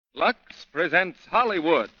Lux presents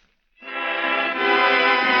Hollywood.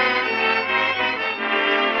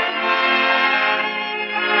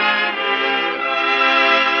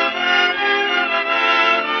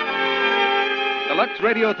 The Lux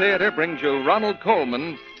Radio Theater brings you Ronald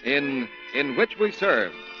Colman in Which We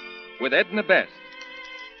Serve, with Edna Best.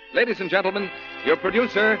 Ladies and gentlemen, your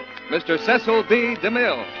producer, Mr. Cecil B.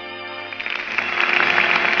 DeMille.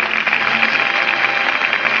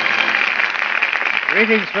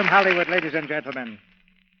 Greetings from Hollywood, ladies and gentlemen.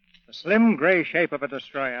 The slim gray shape of a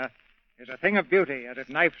destroyer is a thing of beauty as it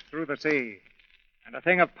knifes through the sea, and a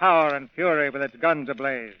thing of power and fury with its guns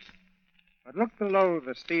ablaze. But look below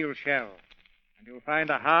the steel shell, and you'll find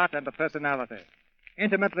a heart and a personality,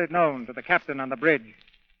 intimately known to the captain on the bridge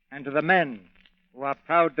and to the men who are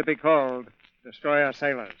proud to be called destroyer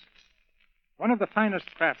sailors. One of the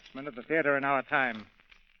finest craftsmen of the theater in our time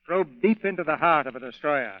probed deep into the heart of a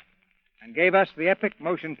destroyer and gave us the epic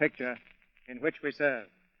motion picture In Which We Serve.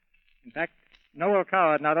 In fact, Noel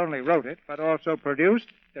Coward not only wrote it, but also produced,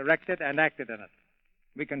 directed, and acted in it.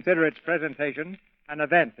 We consider its presentation an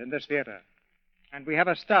event in this theater, and we have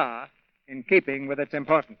a star in keeping with its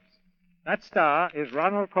importance. That star is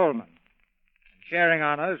Ronald Colman. And sharing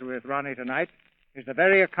honors with Ronnie tonight is the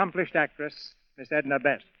very accomplished actress, Miss Edna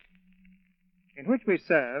Best. In Which We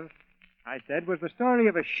Serve, I said, was the story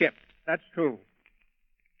of a ship. That's true.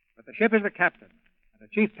 But the ship is the captain, and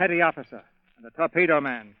a chief petty officer, and a torpedo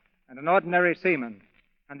man, and an ordinary seaman,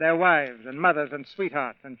 and their wives, and mothers, and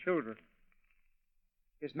sweethearts, and children.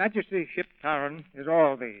 His Majesty's ship Taran is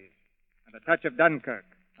all these, and a touch of Dunkirk,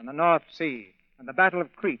 and the North Sea, and the Battle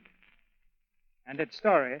of Crete. And its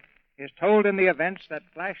story is told in the events that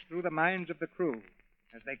flash through the minds of the crew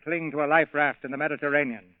as they cling to a life raft in the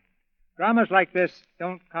Mediterranean. Dramas like this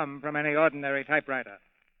don't come from any ordinary typewriter,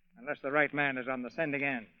 unless the right man is on the sending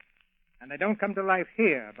end. And they don't come to life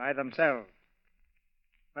here by themselves.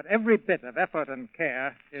 But every bit of effort and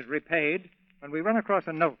care is repaid when we run across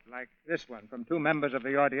a note like this one from two members of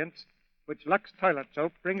the audience, which Lux Toilet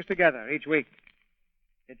Soap brings together each week.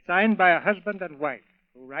 It's signed by a husband and wife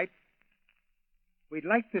who write, "We'd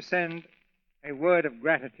like to send a word of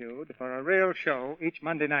gratitude for a real show each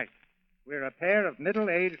Monday night. We're a pair of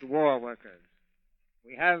middle-aged war workers.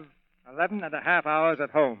 We have 11 and a half hours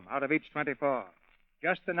at home out of each 24.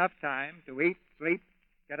 Just enough time to eat, sleep,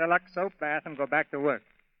 get a Lux soap bath, and go back to work.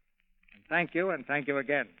 And thank you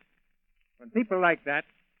again. When people like that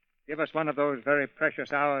give us one of those very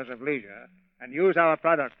precious hours of leisure and use our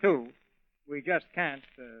product, too, we just can't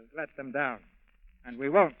let them down. And we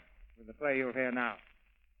won't with the play you'll hear now.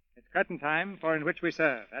 It's curtain time for In Which We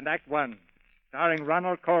Serve, and Act One, starring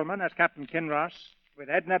Ronald Colman as Captain Kinross, with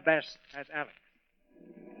Edna Best as Alex.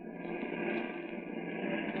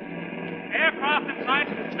 Aircraft in sight,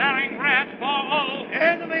 bearing red 40.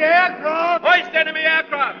 Enemy aircraft! Hoist enemy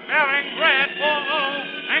aircraft! Bearing red 40.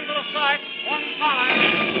 Angle of sight, 15.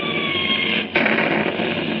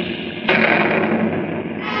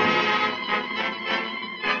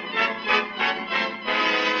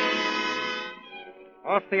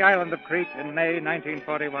 Off the island of Crete in May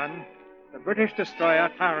 1941, the British destroyer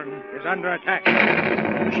Taran is under attack.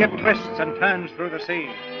 The ship twists and turns through the sea.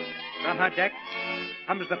 From her deck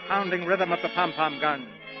comes the pounding rhythm of the pom-pom gun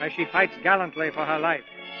as she fights gallantly for her life.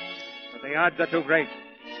 But the odds are too great.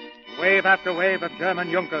 Wave after wave of German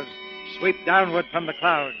Junkers sweep downward from the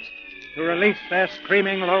clouds to release their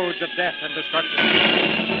screaming loads of death and destruction.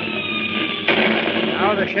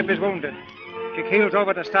 Now the ship is wounded. She keels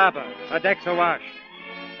over to starboard. Her deck's awash.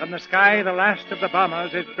 From the sky, the last of the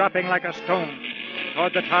bombers is dropping like a stone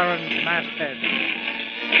toward the Taran's masthead.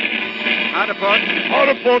 Out of port. Out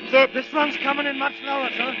of port, sir. This one's coming in much lower,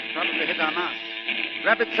 sir. Probably hit our mast.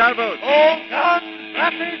 Rapid salvos. All guns,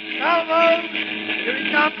 rapid salvos. Here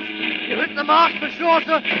he comes. You hit the mast for sure,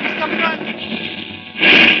 sir. He's coming right.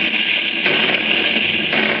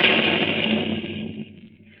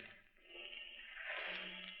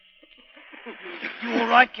 You all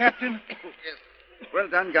right, Captain? Yes. Well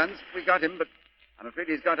done, guns. We got him, but I'm afraid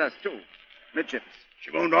he's got us, too. Midships.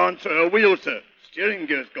 She won't answer her wheel, sir. Steering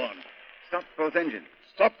gear's gone. Stop both engines.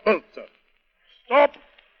 Stop both, sir. Stop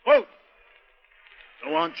both.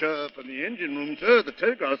 No answer from the engine room, sir. The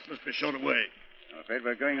telegraphs must be shot away. I'm afraid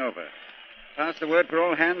we're going over. Pass the word for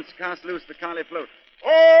all hands. Cast loose the Carly float.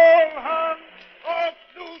 All hands off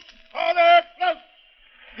loose Carly float.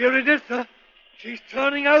 Here it is, sir. She's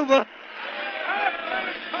turning over.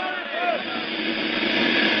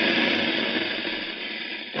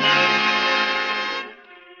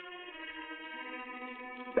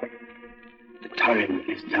 The Taran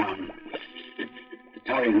is down. The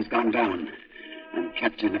Taran has gone down. I'm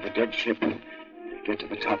captain of a dead ship. Get to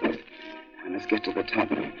the top. I must get to the top.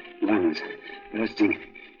 Lungs bursting.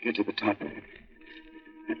 Get to the top.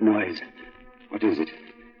 That noise. What is it?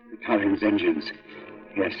 The Taran's engines.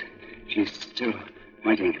 Yes, she's still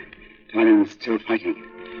fighting. Taran's still fighting.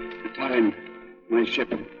 The Taran, my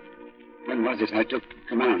ship. When was it I took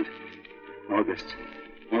command? August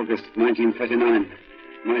 1939.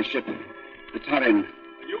 My ship, the Taran.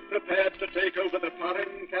 Are you prepared to take over the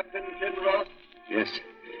Taran, Captain Kinross? Yes,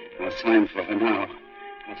 I'll sign for her now.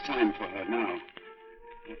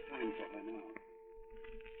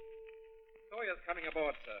 Sawyer's coming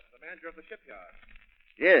aboard, sir. The manager of the shipyard.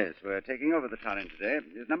 Yes, we're taking over the Taran today.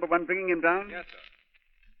 Is number one bringing him down? Yes,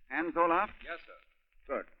 sir. Hands all off? Yes, sir.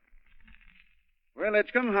 Good. Well,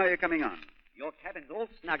 Edgecombe, how are you coming on? Your cabin's all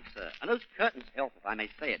snug, sir. And those curtains help, if I may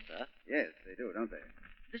say it, sir. Yes, they do, don't they?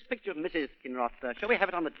 This picture of Mrs. Kinross, sir, shall we have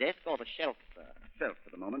it on the desk or the shelf, sir? Shelf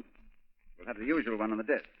for the moment. We'll have the usual one on the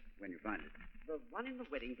desk when you find it. The one in the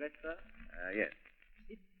wedding dress, sir? Yes.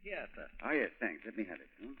 It's here, sir. Oh, yes, thanks. Let me have it.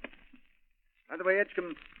 By the way,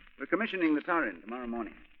 Edgecombe, we're commissioning the Taran tomorrow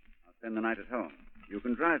morning. I'll spend the night at home. You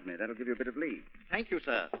can drive me. That'll give you a bit of leave. Thank you,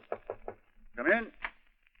 sir. Come in.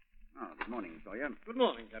 Oh, good morning, Sawyer. Good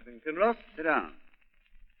morning, Captain Kinross. Sit down.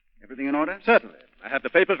 Everything in order? Certainly. I have the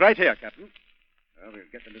papers right here, Captain. Well, we'll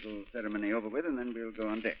get the little ceremony over with, and then we'll go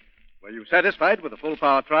on deck. Were you satisfied with the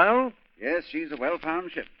full-power trial? Yes, she's a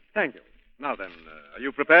well-found ship. Thank you. Now then, are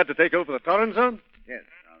you prepared to take over the Taran, sir? Yes,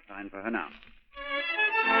 I'll sign for her now.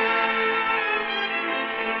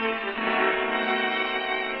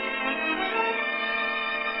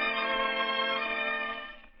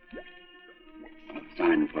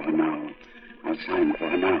 I'll sign for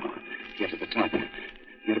her now. Get to the top.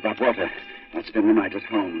 Get above water. I'll spend the night at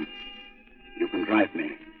home. You can drive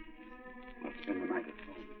me. I'll spend the night at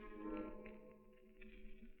home.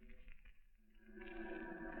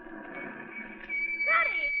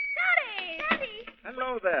 Daddy!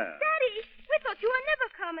 Hello there. Daddy, we thought you were never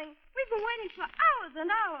coming. We've been waiting for hours and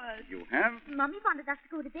hours. You have? Mummy wanted us to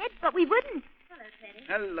go to bed, but we wouldn't. Hello, Teddy.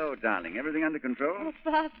 Hello, darling. Everything under control? Oh,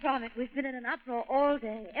 far from it. We've been in an uproar all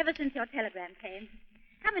day, ever since your telegram came.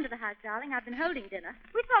 Come into the house, darling. I've been holding dinner.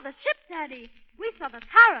 We saw the ship, Daddy. We saw the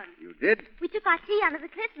Taran. You did? We took our tea under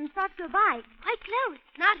the cliffs and saw it go by. Quite close.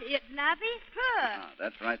 Not it, Lappy. Her. Ah,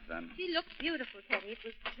 that's right, son. She looked beautiful, Teddy. It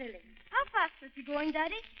was thrilling. How fast was she going,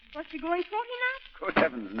 Daddy? Was she going 40 knots? Good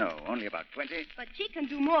heavens, no. Only about 20. But she can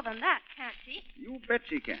do more than that, can't she? You bet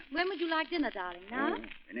she can. When would you like dinner, darling? Now?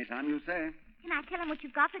 Oh, anytime you say. Can I tell him what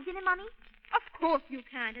you've got for dinner, Mummy? Of course you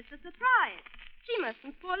can't. It's a surprise. She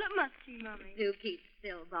mustn't spoil it, must she, Mummy? Do keep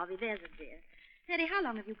still, Bobby. There's a dear. Teddy, how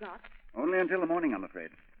long have you got? Only until the morning, I'm afraid.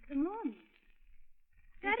 The morning.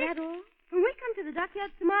 Daddy? Is that all? Will we come to the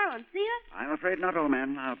dockyard tomorrow and see her? I'm afraid not, old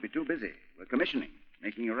man. I'll be too busy. We're commissioning,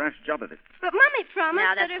 making a rash job of it. But Mummy promised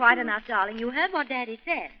Now, that that's if quite we... enough, darling. You heard what Daddy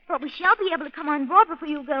said. But we shall be able to come on board before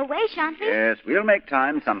you go away, shan't we? Yes, we'll make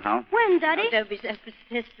time somehow. When, Daddy? Oh, don't be so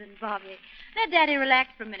persistent, Bobby. Let Daddy relax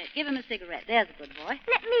for a minute. Give him a cigarette. There's a good boy.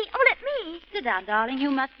 Let me. Sit down, darling.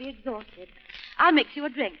 You must be exhausted. I'll mix you a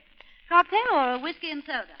drink. Cocktail or a whiskey and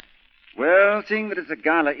soda? Well, seeing that it's a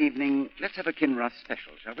gala evening, let's have a Kinross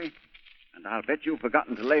special, shall we? And I'll bet you've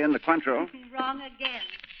forgotten to lay in the Cointreau. Wrong again.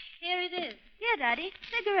 Here it is. Here, Daddy.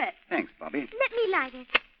 Cigarette. Thanks, Bobby. Let me light it.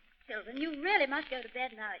 Children, you really must go to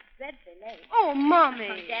bed now. It's dreadfully late. Oh,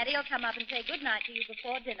 Mummy. Daddy will come up and say good night to you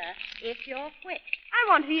before dinner if you're quick. I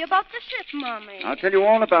want to hear about the ship, Mummy. I'll tell you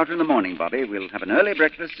all about it in the morning, Bobby. We'll have an early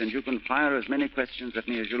breakfast, and you can fire as many questions at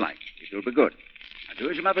me as you like. It will be good. Now, do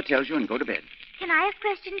as your mother tells you and go to bed. Can I have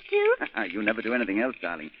questions, too? You never do anything else,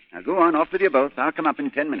 darling. Now, go on, off with you both. I'll come up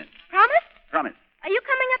in 10 minutes. Promise? Promise. Are you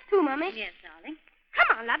coming up, too, Mummy? Yes, darling.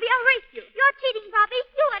 Come on, Lovey. I'll race you. You're cheating, Bobby.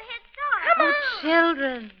 You had head start. Come on.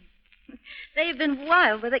 Children. They've been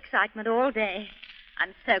wild with excitement all day.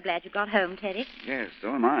 I'm so glad you got home, Teddy. Yes,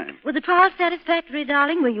 so am I. Was the trial satisfactory,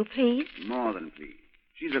 darling? Were you pleased? More than pleased.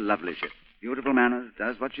 She's a lovely ship. Beautiful manners,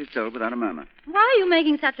 does what she's told without a murmur. Why are you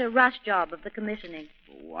making such a rush job of the commissioning?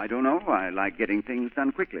 Oh, I don't know. I like getting things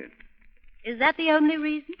done quickly. Is that the only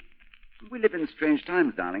reason? We live in strange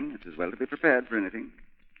times, darling. It's as well to be prepared for anything.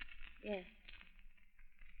 Yes.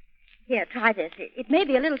 Here, try this. It may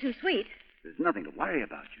be a little too sweet. There's nothing to worry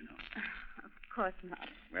about, you know. Of course not.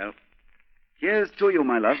 Well, here's to you,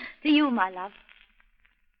 my love. To you, my love.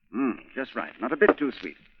 Just right. Not a bit too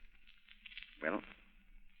sweet. Well,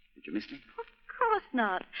 did you miss me? Of course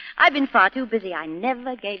not. I've been far too busy. I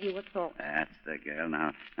never gave you a thought. That's the girl.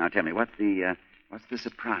 Now tell me, what's the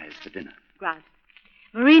surprise for dinner? Grant.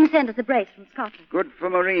 Maureen sent us a brace from Scotland. Good for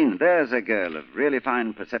Maureen. There's a girl of really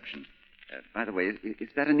fine perception. By the way, is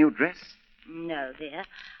that a new dress? No, dear.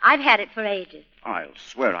 I've had it for ages. I'll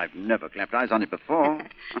swear I've never clapped eyes on it before.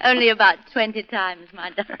 Only about 20 times, my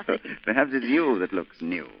darling. Perhaps it's you that looks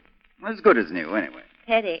new. As good as new, anyway.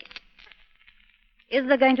 Teddy, is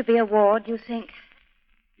there going to be a war, do you think?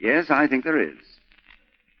 Yes, I think there is.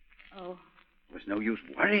 Oh. There's no use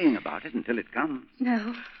worrying about it until it comes. No.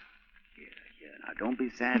 Here, now don't be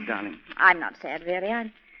sad, darling. I'm not sad, really.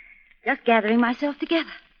 I'm just gathering myself together.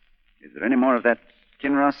 Is there any more of that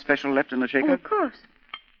Kinross special left in the shaker? Oh, of course.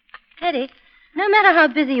 Teddy, no matter how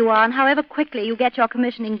busy you are and however quickly you get your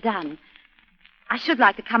commissioning done, I should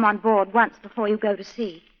like to come on board once before you go to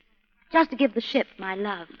sea. Just to give the ship my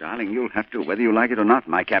love. Darling, you'll have to, whether you like it or not.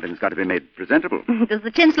 My cabin's got to be made presentable. Does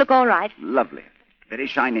the chintz look all right? Lovely. Very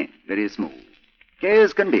shiny, very smooth. Clear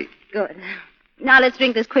as can be. Good. Now let's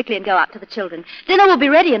drink this quickly and go out to the children. Dinner will be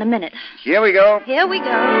ready in a minute. Here we go. Here we go.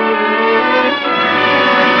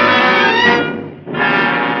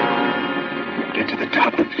 Get to the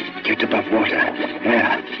top. Get above water.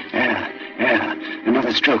 Air.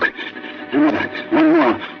 Another stroke. Another.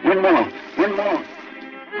 One more.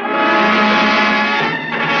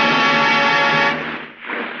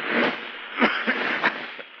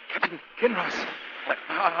 Captain Kinross,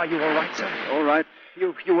 are you all right, sir? All right.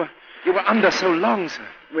 You were under so long, sir.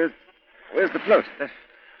 Where's the float?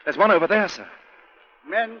 There's one over there, sir.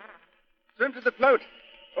 Men, swim to the float.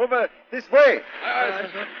 Over this way. Aye,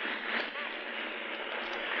 sir.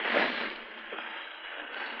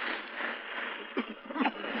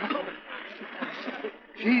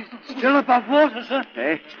 She's still above water, sir.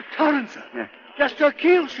 Eh? The torrent, sir. Yeah. Just her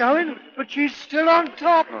keel showing, but she's still on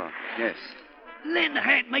top. Oh, yes. Lend a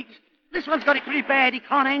hand, mate. This one's got it pretty bad. He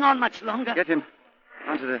can't hang on much longer. Get him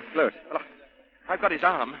onto the float. Well, I've got his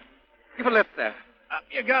arm. Give a lift there. Up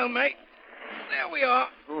you go, mate. There we are.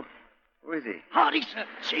 Who is he? Hardy, sir.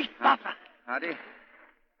 Chief butler. Howdy.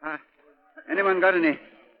 Anyone got any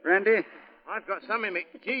brandy? I've got some in me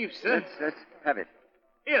teeth, sir. Let's have it.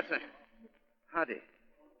 Here, sir. Howdy.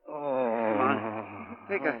 Oh. Come on.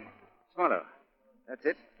 Take a swallow. That's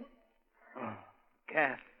it.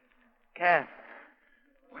 Calf.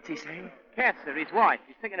 What's he saying? Calf, sir. His wife.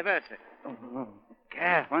 He's thinking of her, sir. Oh,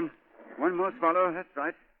 calf. One more swallow. That's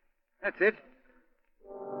right. That's it.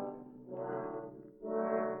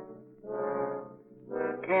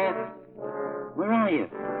 Calf, where are you?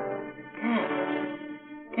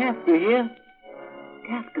 Calf, you hear?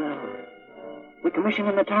 Calf girl. We're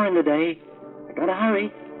commissioning the Torrent today. I gotta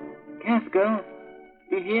hurry. Calf girl,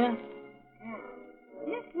 you hear?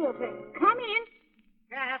 Yes, Walter. Come in.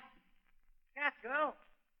 Calf girl.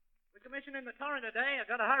 We're commissioning the Torrent today. I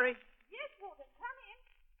gotta hurry. Yes, Walter. Come in.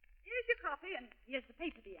 Here's your coffee and here's the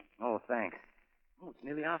paper, dear. Oh, thanks. Oh, it's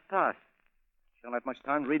nearly 5:30. Shan't have much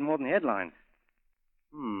time to read more than the headlines.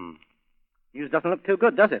 News doesn't look too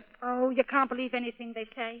good, does it? Oh, you can't believe anything they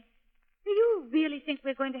say. Do you really think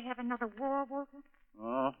we're going to have another war, Walter?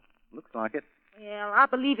 Oh, looks like it. Well, I'll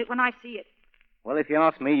believe it when I see it. Well, if you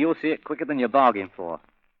ask me, you'll see it quicker than you bargained for.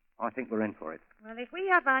 I think we're in for it. Well, if we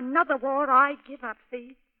have another war, I give up,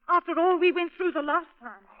 see? After all we went through the last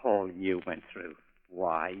time. All you went through.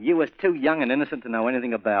 Why, you was too young and innocent to know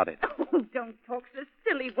anything about it. Oh, don't talk so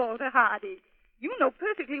silly, Walter Hardy. You know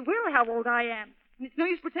perfectly well how old I am. And it's no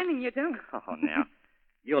use pretending you don't. Oh, now.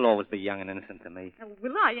 You'll always be young and innocent to me. Oh,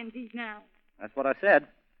 will I indeed now? That's what I said.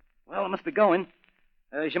 Well, I must be going.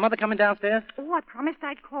 Is your mother coming downstairs? Oh, I promised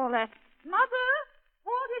I'd call her. Mother,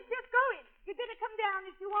 Walter's just going. You better come down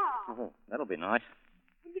if you are. Oh, that'll be nice.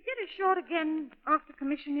 Will you get ashore again after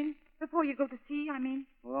commissioning? Before you go to sea, I mean.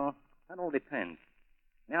 Well, that all depends.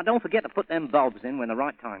 Now, don't forget to put them bulbs in when the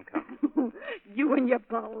right time comes. You and your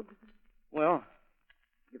bulbs. Well,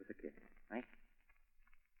 give us a kiss, eh?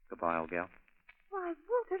 Goodbye, old gal. Why,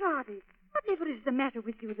 Walter Hardy, whatever is the matter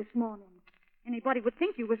with you this morning? Anybody would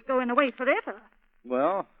think you was going away forever.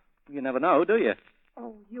 Well, you never know, do you?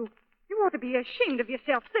 Oh, you ought to be ashamed of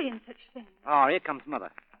yourself saying such things. Oh, here comes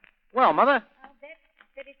Mother. Well, Mother. Oh, that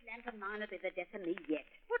spirit lamp of mine will be the death of me yet.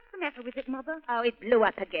 What's the matter with it, Mother? Oh, it blew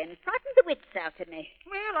up again. Frightened the wits out of me.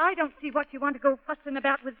 Well, I don't see what you want to go fussing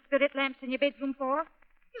about with spirit lamps in your bedroom for.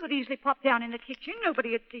 You could easily pop down in the kitchen.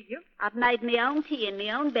 Nobody would see you. I've made my own tea in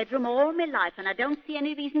my own bedroom all my life, and I don't see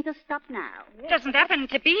any reason to stop now. It doesn't happen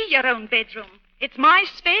to be your own bedroom. It's my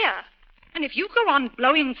spare. And if you go on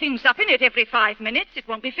blowing things up in it every 5 minutes, it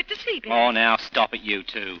won't be fit to sleep in. Oh, now, stop it, you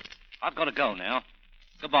two. I've got to go now.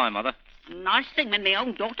 Goodbye, Mother. Nice thing when my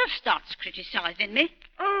own daughter starts criticizing me.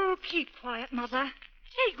 Oh, keep quiet, Mother.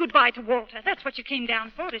 Say goodbye to Walter. That's what you came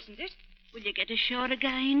down for, isn't it? Will you get ashore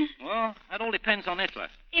again? Well, that all depends on Hitler.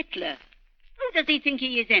 Hitler? Who does he think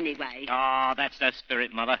he is anyway? Oh, that's the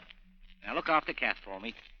spirit, Mother. Now, look after Kath for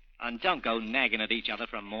me. And don't go nagging at each other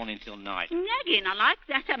from morning till night. Nagging, I like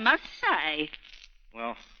that, I must say.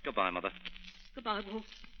 Well, goodbye, Mother. Goodbye, Wolf.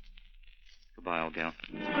 Goodbye, old gal.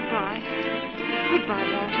 Goodbye.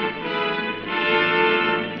 Goodbye, Walter.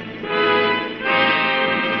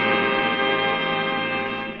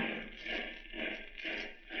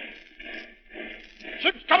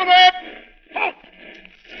 Ship's coming up! Halt!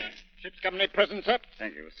 Ship's company present, sir.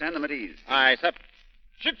 Thank you. Stand them at ease. Aye, sir.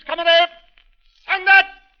 Ship's coming up! Stand that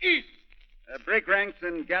east! Break ranks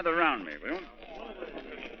and gather round me, will you?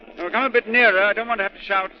 Now, come a bit nearer. I don't want to have to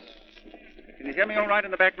shout. Can you hear me all right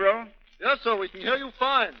in the back row? Yes, sir, we can hear you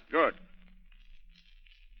fine. Good.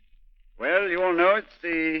 Well, you all know it's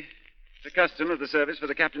the custom of the service for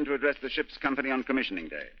the captain to address the ship's company on commissioning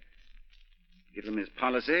day. Give them his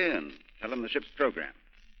policy and tell them the ship's program.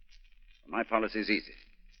 My policy's easy.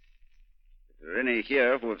 If there are any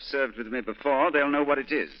here who have served with me before, they'll know what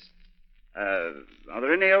it is. Are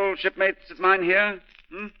there any old shipmates of mine here?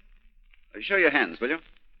 Show your hands, will you?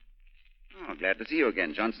 Oh, glad to see you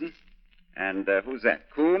again, Johnson. And who's that?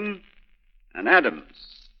 Coombe and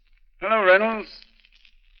Adams. Hello, Reynolds.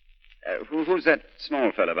 Who's that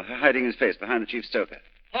small fellow hiding his face behind the chief stoker?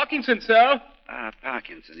 Parkinson, sir. Ah,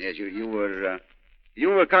 Parkinson. Yes, you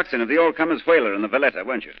were coxswain of the Old Comers whaler in the Valletta,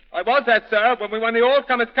 weren't you? I was that, sir, when we won the All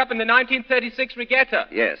Comers Cup in the 1936 regatta.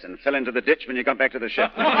 Yes, and fell into the ditch when you got back to the ship.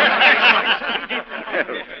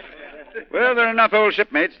 Well, there are enough old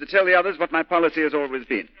shipmates to tell the others what my policy has always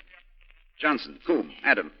been. Johnson, Coombe,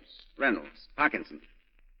 Adams, Reynolds, Parkinson.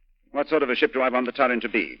 What sort of a ship do I want the Torrin to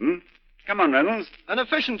be, Come on, Reynolds. An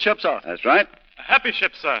efficient ship, sir. That's right. A happy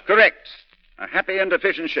ship, sir. Correct. A happy and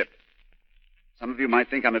efficient ship. Some of you might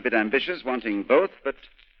think I'm a bit ambitious, wanting both, but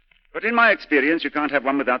in my experience, you can't have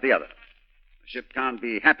one without the other. A ship can't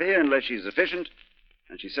be happy unless she's efficient,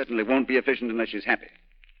 and she certainly won't be efficient unless she's happy.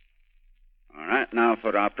 All right, now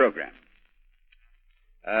for our program.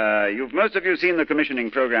 You've most of you seen the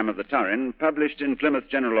commissioning program of the Torrin published in Plymouth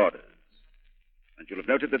General Orders. And you'll have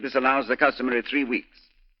noted that this allows the customary 3 weeks.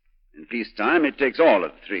 In peacetime, it takes all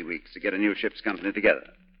of 3 weeks to get a new ship's company together.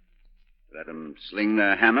 Let them sling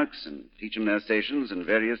their hammocks and teach them their stations and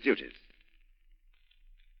various duties.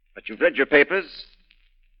 But you've read your papers,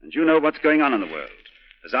 and you know what's going on in the world.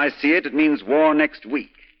 As I see it, it means war next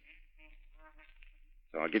week.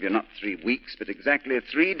 So I'll give you not 3 weeks, but exactly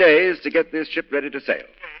 3 days to get this ship ready to sail.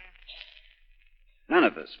 None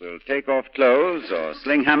of us will take off clothes or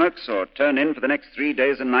sling hammocks or turn in for the next 3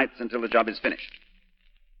 days and nights until the job is finished.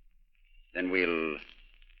 Then we'll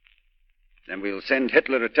send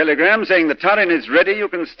Hitler a telegram saying the Torrin is ready, you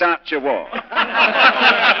can start your war.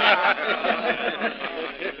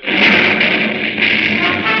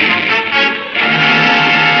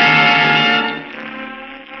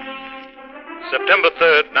 September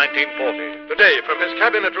 3rd, 1940. Today, from his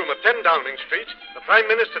cabinet room at 10 Downing Street, the Prime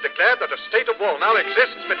Minister declared that a state of war now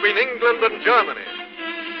exists between England and Germany.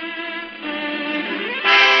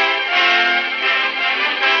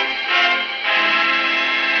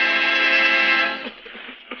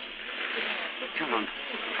 Come on,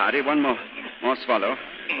 Hardy, one more swallow.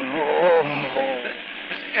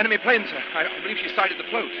 Enemy plane, sir. I believe she sighted the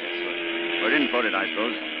float. We're in for it, I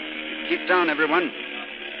suppose. Keep down, everyone.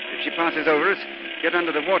 If she passes over us, get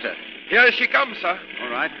under the water. Here she comes, sir. All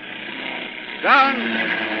right. Down!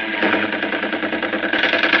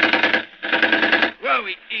 Well,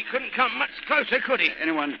 he couldn't come much closer, could he?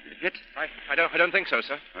 Anyone hit? I don't think so,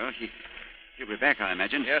 sir. Well, he'll be back, I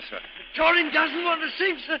imagine. Yes, sir. Torrin doesn't want to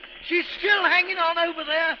sink, sir. She's still hanging on over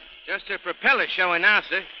there. Just her propeller showing now,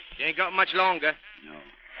 sir. She ain't got much longer. No.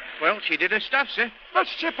 Well, she did her stuff, sir.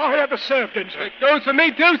 Best ship I ever served in, sir. It goes for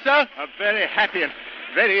me, too, sir. A very happy and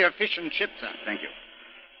very efficient ship, sir. Thank you.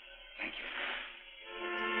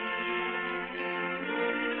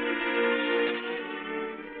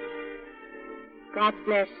 God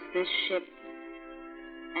bless this ship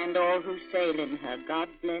and all who sail in her. God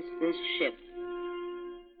bless this ship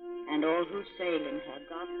and all who sail in her.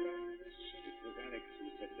 God bless this ship. It was Alex who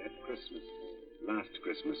said that Christmas, last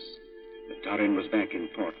Christmas, the Torrin was back in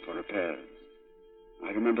port for repairs. I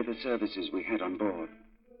remember the services we had on board,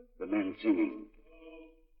 the men singing.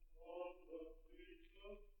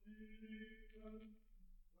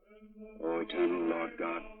 O eternal Lord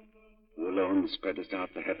God, who alone spreadest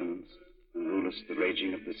out the heavens and rulest the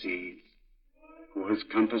raging of the seas, who has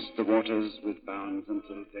compassed the waters with bounds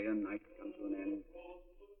until day and night come to an end,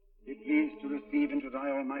 be pleased to receive into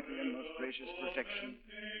thy almighty and most gracious protection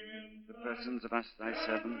the persons of us thy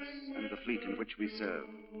servants and the fleet in which we serve.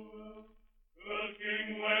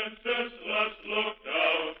 King Wenceslas looked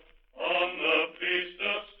out on the feast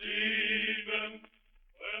of Stephen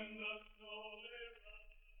when the snow lay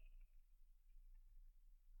round.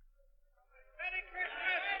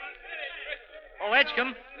 Hello,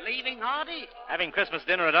 Edgecombe. Leaving, Hardy? Having Christmas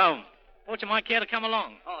dinner at home. Thought you might care to come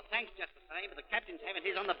along. Oh, thanks just the same, but the captain's having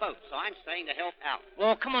his on the boat, so I'm staying to help out.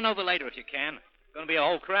 Well, come on over later if you can. Going to be a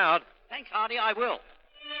whole crowd. Thanks, Hardy, I will.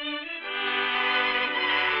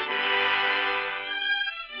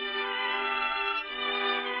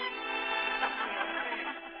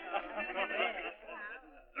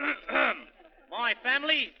 My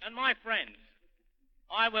family and my friends,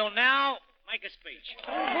 I will now make a speech.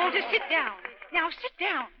 Walter, sit down. Now, sit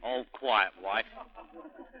down. Oh, quiet, wife.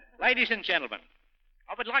 Ladies and gentlemen,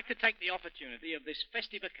 I would like to take the opportunity of this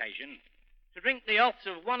festive occasion to drink the healths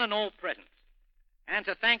of one and all present, and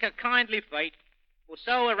to thank a kindly fate for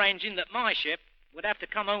so arranging that my ship would have to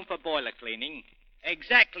come home for boiler cleaning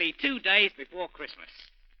exactly 2 days before Christmas.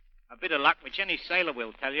 A bit of luck, which any sailor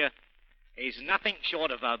will tell you, is nothing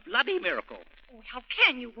short of a bloody miracle. Oh, how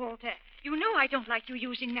can you, Walter? You know I don't like you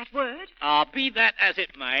using that word. Be that as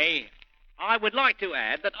it may, I would like to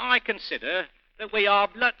add that I consider that we are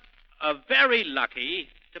very lucky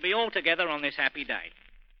to be all together on this happy day.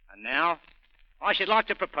 And now, I should like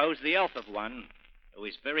to propose the health of one who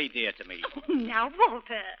is very dear to me. Oh, now,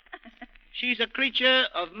 Walter. She's a creature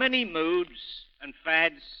of many moods and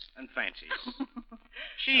fads and fancies.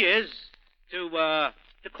 She is, to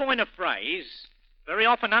coin a phrase, very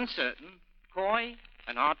often uncertain, coy,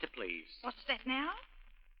 and hard to please. What's that now?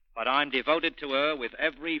 But I'm devoted to her with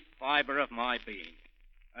every fiber of my being,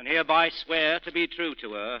 and hereby swear to be true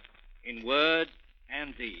to her in word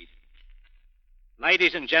and deed.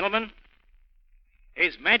 Ladies and gentlemen,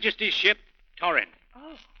 His Majesty's ship, Torrin.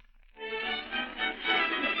 Oh.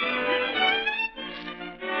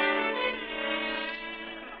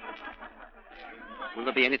 Will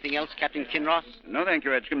there be anything else, Captain Kinross? No, thank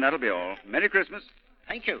you, Edgecombe. That'll be all. Merry Christmas.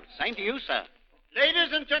 Thank you. Same to you, sir.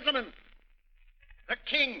 Ladies and gentlemen, the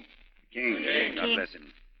King. King. God bless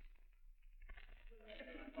him.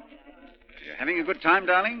 You're having a good time,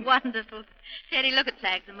 darling? Wonderful. Terry, look at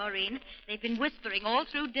Flags and Maureen. They've been whispering all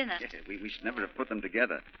through dinner. Yeah, we should never have put them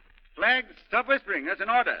together. Flags, stop whispering. That's an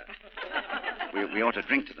order. we ought to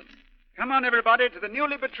drink to them. Come on, everybody, to the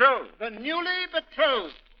newly betrothed. The newly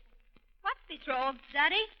betrothed. What's betrothed,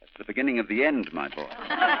 Daddy? That's the beginning of the end, my boy.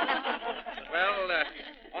 Well,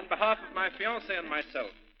 on behalf of my fiancée and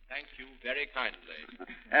myself, thank you very kindly.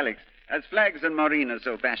 Alex, as Flags and Maureen are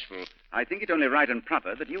so bashful, I think it only right and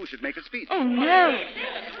proper that you should make a speech. Oh, no.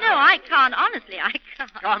 No, I can't. Honestly, I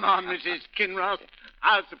can't. Come on, Mrs. Kinross.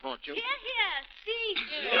 I'll support you. Here, Teddy,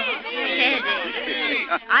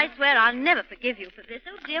 I swear I'll never forgive you for this.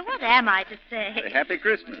 Oh, dear, what am I to say? Happy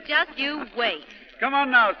Christmas. Just you wait. Come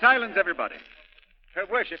on now, silence everybody. Her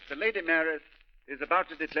worship, the Lady Mayoress, is about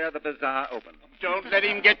to declare the bazaar open. Don't let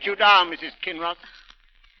him get you down, Mrs. Kinross.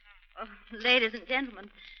 Oh, ladies and gentlemen,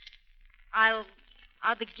 I'll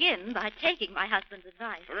begin by taking my husband's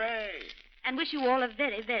advice. Hooray! And wish you all a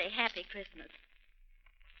very, very happy Christmas.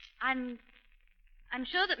 I'm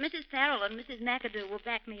sure that Mrs. Farrell and Mrs. McAdoo will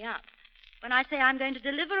back me up when I say I'm going to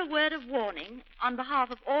deliver a word of warning on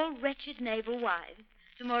behalf of all wretched naval wives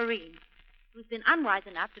to Maureen, who's been unwise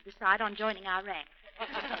enough to decide on joining our ranks.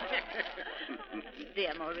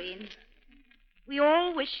 Dear Maureen, we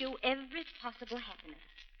all wish you every possible happiness.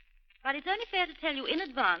 But it's only fair to tell you in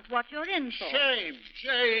advance what you're in for.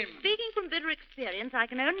 Shame. Speaking from bitter experience, I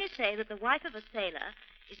can only say that the wife of a sailor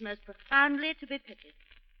is most profoundly to be pitied.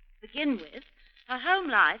 To begin with, her home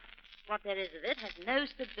life, what there is of it, has no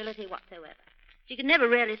stability whatsoever. She can never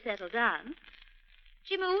really settle down.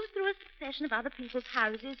 She moves through a succession of other people's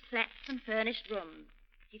houses, flats, and furnished rooms.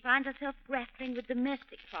 She finds herself grappling with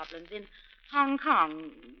domestic problems in Hong Kong,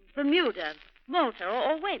 Bermuda, Malta,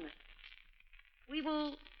 or Weymouth. We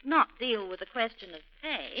will not deal with the question of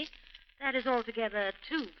pay. That is altogether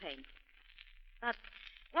too painful. But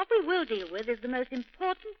what we will deal with is the most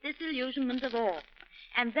important disillusionment of all.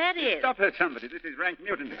 And that is... Stop her, somebody. This is rank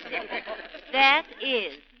mutiny. That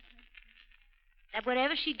is that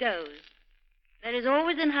wherever she goes, there is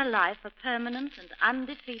always in her life a permanent and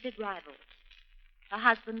undefeated rival. Her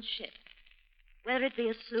husband's ship. Whether it be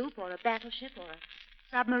a sloop or a battleship or a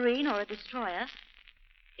submarine or a destroyer,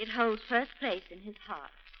 it holds first place in his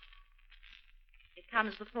heart. It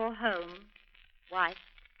comes before home, wife,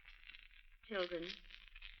 children,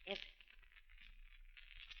 everything.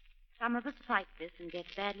 Some of us fight this and get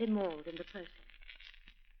badly mauled in the process.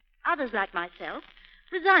 Others, like myself,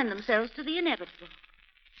 resign themselves to the inevitable.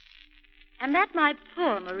 And that, my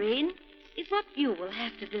poor Maureen, is what you will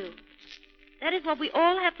have to do. That is what we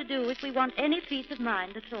all have to do if we want any peace of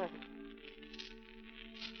mind at all.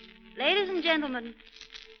 Ladies and gentlemen,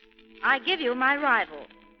 I give you my rival.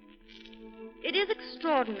 It is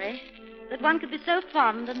extraordinary, that one could be so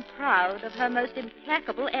fond and proud of her most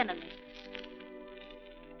implacable enemy.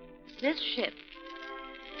 This ship,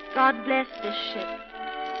 God bless this ship,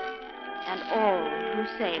 and all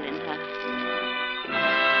who sail in her.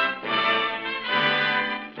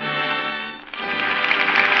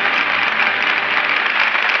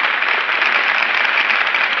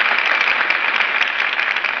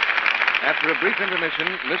 After a brief intermission,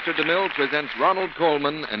 Mr. DeMille presents Ronald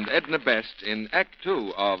Coleman and Edna Best in Act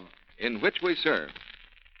Two of In Which We Serve.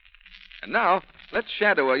 And now, let's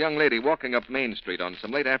shadow a young lady walking up Main Street on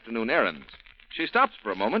some late afternoon errands. She stops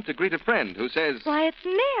for a moment to greet a friend who says, Why, it's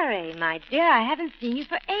Mary, my dear. I haven't seen you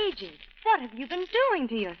for ages. What have you been doing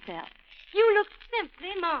to yourself? You look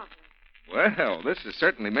simply marvelous. well, this is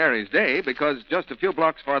certainly Mary's day because just a few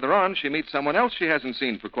blocks farther on, she meets someone else she hasn't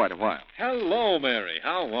seen for quite a while. Hello, Mary.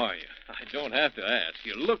 How are you? I don't have to ask.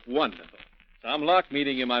 You look wonderful. Some luck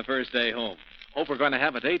meeting you my first day home. Hope we're going to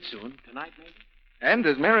have a date soon. Tonight, maybe? And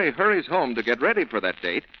as Mary hurries home to get ready for that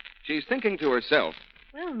date, she's thinking to herself,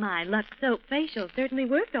 Well, my Lux Soap facial certainly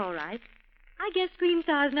worked all right. I guess screen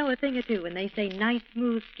stars know a thing or two when they say nice,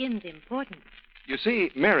 smooth skin's important. You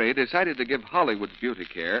see, Mary decided to give Hollywood's beauty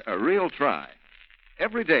care a real try.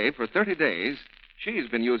 Every day for 30 days, she's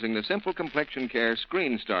been using the simple complexion care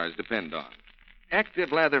screen stars depend on.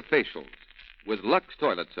 Active lather facials with Lux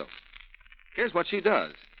toilet soap. Here's what she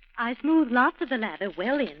does. I smooth lots of the lather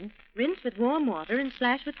well in, rinse with warm water, and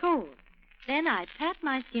splash with cold. Then I pat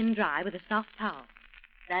my skin dry with a soft towel.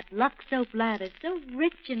 That Lux Soap lather's so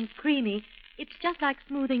rich and creamy, it's just like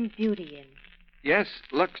smoothing beauty in. Yes,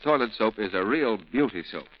 Lux toilet soap is a real beauty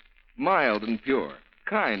soap. Mild and pure,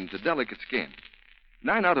 kind to delicate skin.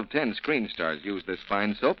 9 out of 10 screen stars use this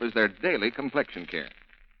fine soap as their daily complexion care.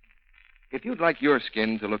 If you'd like your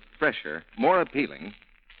skin to look fresher, more appealing,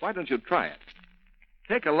 why don't you try it?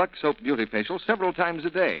 Take a Lux Soap beauty facial several times a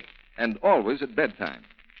day, and always at bedtime.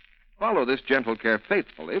 Follow this gentle care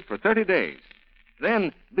faithfully for 30 days.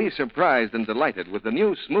 Then be surprised and delighted with the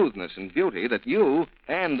new smoothness and beauty that you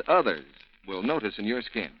and others will notice in your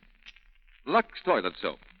skin. Lux Toilet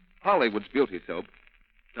Soap, Hollywood's beauty soap,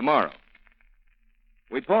 tomorrow.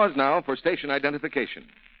 We pause now for station identification.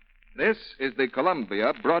 This is the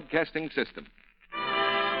Columbia Broadcasting System.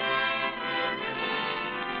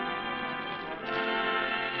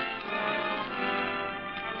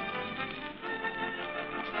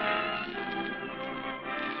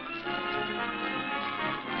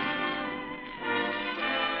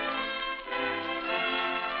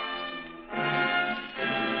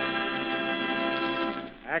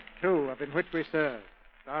 Act Two of In Which We Serve,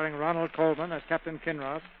 starring Ronald Coleman as Captain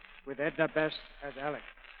Kinross, with Edna Best as Alex.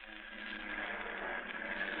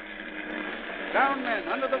 Down, men,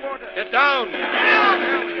 under the water. Get down!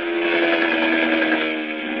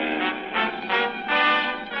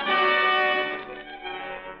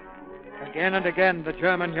 Again and again the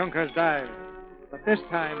German Junkers dive, but this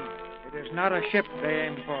time it is not a ship they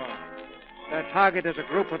aim for. Their target is a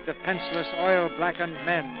group of defenseless, oil-blackened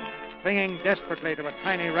men clinging desperately to a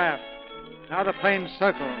tiny raft. Now the planes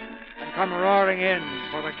circle and come roaring in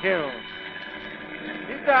for the kill.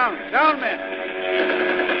 He's down. Down, men.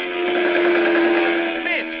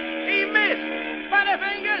 He missed!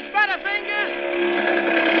 Butterfingers!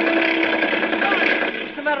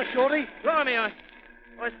 What's the matter, Shorty? Blimey, I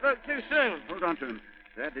spoke too soon. Hold on to him.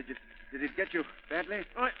 Dad, did it get you badly?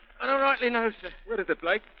 I don't rightly know, sir. What is it,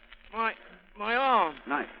 Blake? My arm.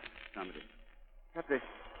 Knife, somebody. Cut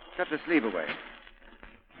the sleeve away.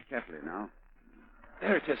 Carefully now.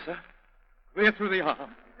 There it is, sir. Clear through the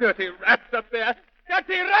arm. Dirty rats up there.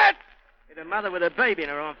 Dirty rat! Hit a mother with a baby in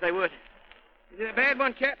her arms, they would. Is it a bad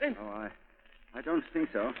one, Captain? Oh, I don't think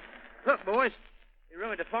so. Look, boys. He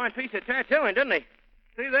ruined a fine piece of tattooing, didn't he?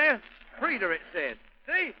 See there? Frida, it said.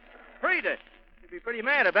 See? Frida. You'd be pretty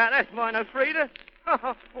mad about that if I know Frida.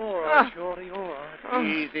 All right, Shorty, all right.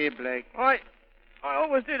 Easy, Blake. I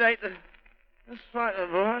always did hate the sight of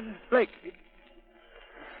blood. Blake, he's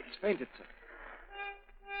fainted, sir.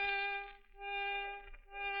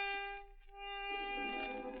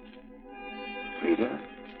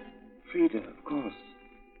 Frida, of course.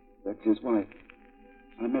 That's his wife.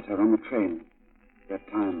 I met her on the train. That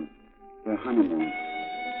time, their honeymoon.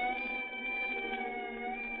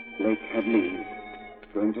 Blake had leave.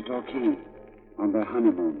 Going to Torquay on their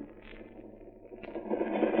honeymoon.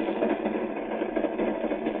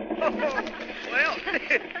 Well,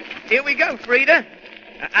 here we go, Frida.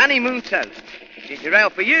 A honeymoon toast. Ginger ale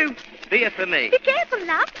for you, beer for me. Be careful,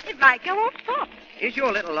 love. It might go off top. Here's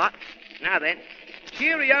your little lot. Now then,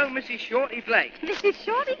 cheerio, Mrs. Shorty Blake. Mrs.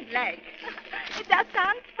 Shorty Blake. It does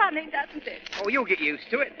sound funny, doesn't it? Oh, you'll get used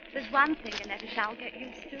to it. There's one thing I never shall get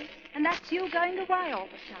used to, and that's you going away all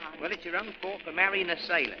the time. Well, it's your own fault for marrying a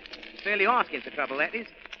sailor. Fairly asking for trouble, that is.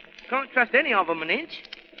 Can't trust any of 'em an inch.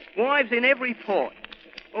 Wives in every port.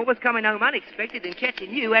 Always coming home unexpected and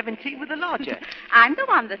catching you having tea with the lodger. I'm the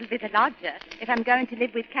one that'll be the lodger if I'm going to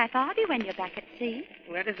live with Kath Hardy when you're back at sea.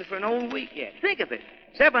 Well, that isn't for an whole week yet. Think of it.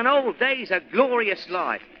 7 whole days of glorious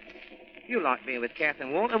life. You like being with Kath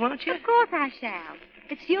and Walter, won't you? Of course I shall.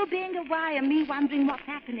 It's you being away and me wondering what's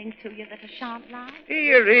happening to you that I shan't like.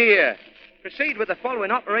 Here, here. Proceed with the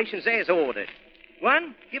following operations as ordered.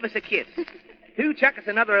 1, give us a kiss. 2, chuck us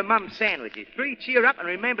another of Mum's sandwiches. 3, cheer up and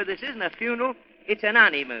remember this isn't a funeral, it's an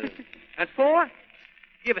honeymoon. And 4,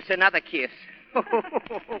 give us another kiss.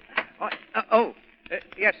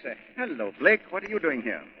 Yes, sir. Hello, Blake. What are you doing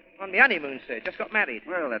here? On the honeymoon, sir. Just got married.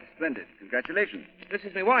 Well, that's splendid. Congratulations. This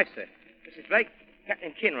is my wife, sir. Mrs. Blake,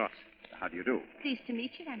 Captain Kinross. How do you do? Pleased to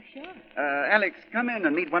meet you, I'm sure. Alex, come in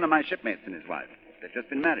and meet one of my shipmates and his wife. They've just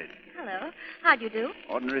been married. Hello. How do you do?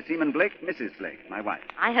 Ordinary Seaman Blake, Mrs. Blake, my wife.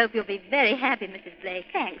 I hope you'll be very happy, Mrs. Blake.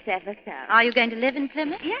 Thanks ever so. Are you going to live in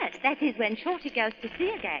Plymouth? Yes, that is when Shorty goes to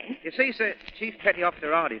sea again. You see, sir, Chief Petty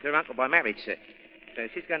Officer Hardy's her uncle by marriage, sir. So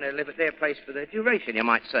she's going to live at their place for the duration, you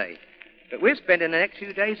might say. But we're spending the next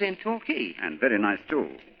few days in Torquay. And very nice, too.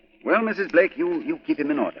 Well, Mrs. Blake, you keep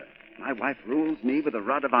him in order. My wife rules me with a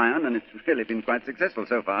rod of iron, and it's really been quite successful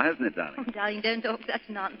so far, hasn't it, darling? Oh, darling, don't talk such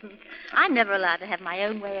nonsense. I'm never allowed to have my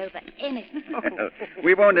own way over anything. Well,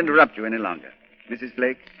 we won't interrupt you any longer. Mrs.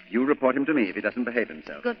 Blake, you report him to me if he doesn't behave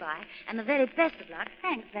himself. Goodbye, and the very best of luck.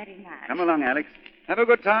 Thanks very much. Come along, Alex. Have a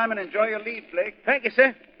good time and enjoy your leave, Blake. Thank you,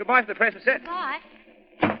 sir. Goodbye for the present, sir. Bye.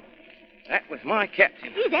 That was my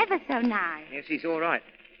captain. He's ever so nice. Yes, he's all right.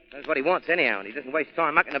 Knows what he wants anyhow, and he doesn't waste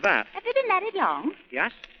time mucking about. Have you been married long?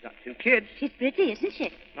 Yes, got 2 kids. She's pretty, isn't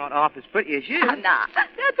she? Not half as pretty as you. Oh, no.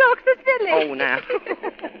 Don't talk so silly. Oh, now.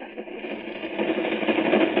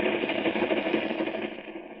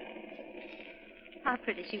 How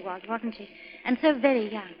pretty she was, wasn't she? And so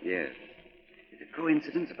very young. Yes. It's a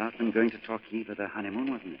coincidence about them going to Torquay for their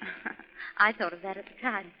honeymoon, wasn't it? I thought of that at the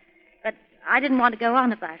time. But I didn't want to go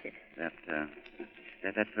on about it.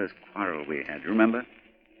 That first quarrel we had, remember?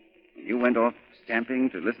 You went off stamping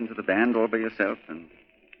to listen to the band all by yourself, and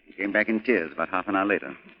you came back in tears about half an hour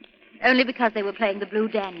later. Only because they were playing the Blue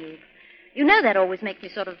Danube. You know that always makes me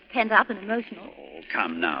sort of pent up and emotional. Oh,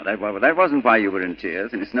 come now. That wasn't why you were in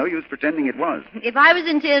tears, and it's no use pretending it was. If I was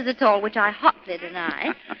in tears at all, which I hotly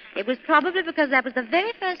deny, it was probably because that was the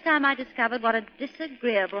very first time I discovered what a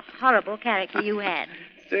disagreeable, horrible character you had.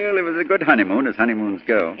 Still, it was a good honeymoon, as honeymoons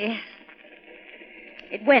go. Yes.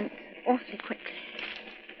 It went awfully quickly.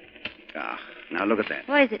 Ah, now look at that.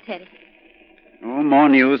 What is it, Teddy? Oh, more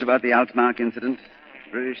news about the Altmark incident.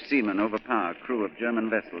 British seamen overpower crew of German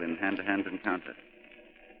vessel in hand-to-hand encounter.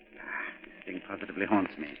 This thing positively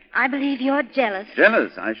haunts me. I believe you're jealous.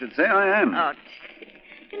 Jealous? I should say I am. Oh,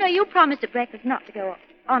 you know, you promised at breakfast not to go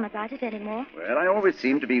on about it anymore. Well, I always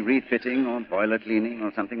seem to be refitting or boiler cleaning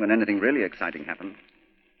or something when anything really exciting happens.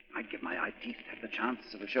 I'd give my eye teeth to have the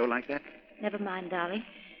chance of a show like that. Never mind, darling.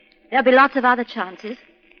 There'll be lots of other chances.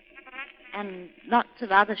 And lots of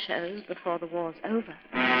other shows before the war's over.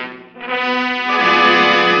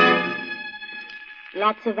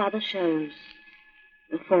 Lots of other shows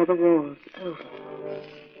before the war's over.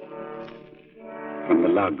 From the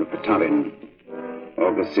log of the Tarin,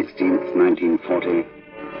 August 16th, 1940.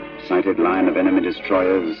 Sighted line of enemy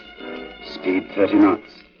destroyers, speed 30 knots.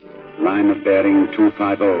 Line of bearing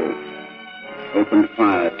 250. Opened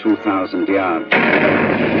fire 2,000 yards.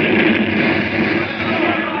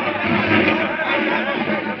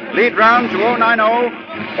 Lead round to 090.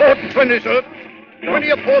 Port 20, sir. 20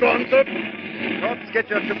 a port on, sir. Corps, get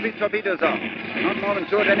your complete torpedoes off. Not more than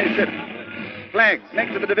 2 at any ship. Flags,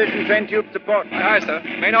 next to the division train tubes to port. Aye, sir.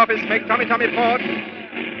 Main office, make Tommy port.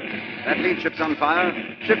 That lead ship's on fire.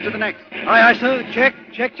 Shift to the next. Aye, sir. Check.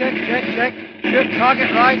 Ship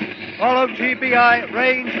target right. Follow GBI,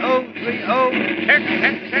 range 030. Check.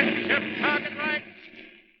 Ship target right.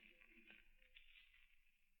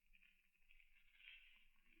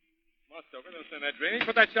 Stoker, they'll send that draining.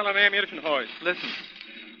 Put that shell on the ammunition hoist. Listen.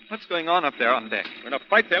 What's going on up there on deck? We're in a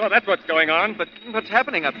fight, sailor. That's what's going on. But what's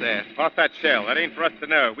happening up there? Off that shell. That ain't for us to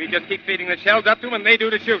know. We just keep feeding the shells up to them, and they do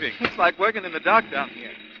the shooting. It's like working in the dark down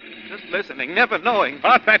here. Just listening, never knowing.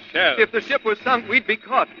 Off that shell. If the ship was sunk, we'd be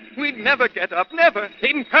caught. We'd never get up. Never.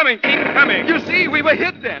 Keep 'em coming. You see, we were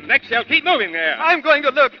hit then. Next shell, keep moving there. I'm going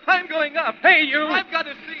to look. I'm going up. Hey, you. I've got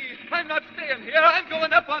to see. I'm not staying here. I'm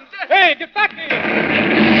going up on deck. Hey, get back here.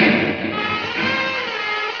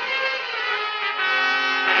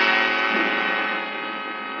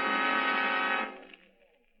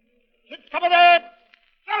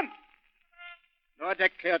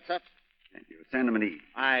 cleared, sir. Thank you. Send them an ease.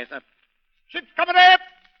 Aye, sir. Ship coming up!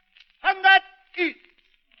 And that east!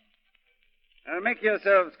 Make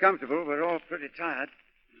yourselves comfortable. We're all pretty tired.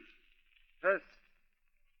 First,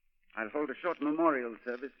 I'll hold a short memorial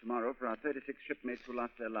service tomorrow for our 36 shipmates who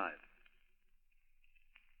lost their lives.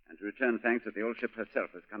 And to return thanks that the old ship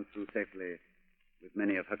herself has come through safely with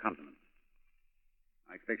many of her compliments.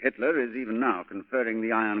 I expect Hitler is even now conferring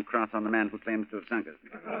the Iron Cross on the man who claims to have sunk us.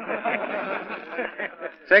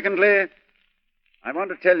 Secondly, I want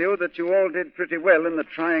to tell you that you all did pretty well in the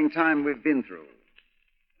trying time we've been through.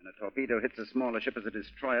 When a torpedo hits a smaller ship as a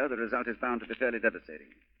destroyer, the result is bound to be fairly devastating.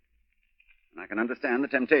 And I can understand the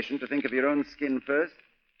temptation to think of your own skin first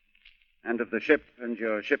and of the ship and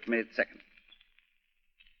your shipmates second.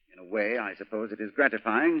 In a way, I suppose it is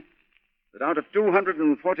gratifying that out of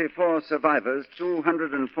 244 survivors,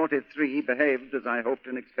 243 behaved as I hoped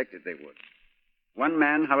and expected they would. One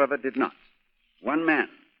man, however, did not. One man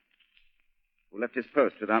who left his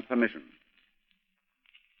post without permission.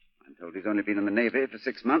 I'm told he's only been in the Navy for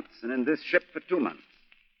 6 months and in this ship for 2 months.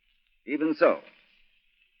 Even so,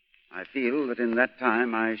 I feel that in that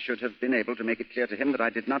time I should have been able to make it clear to him that I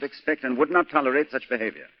did not expect and would not tolerate such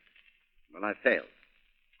behavior. Well, I failed.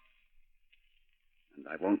 And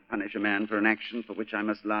I won't punish a man for an action for which I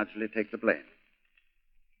must largely take the blame.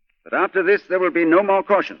 But after this, there will be no more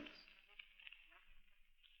cautions.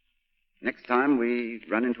 Next time we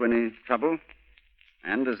run into any trouble,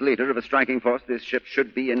 and as leader of a striking force, this ship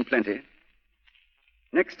should be in plenty.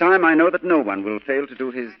 Next time, I know that no one will fail to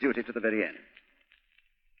do his duty to the very end.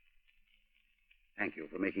 Thank you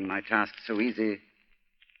for making my task so easy,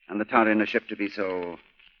 and the Tarin, a ship to be so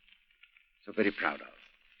very proud of.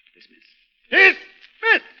 Dismiss.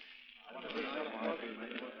 Dismiss!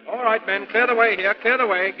 All right, men, clear the way here. Clear the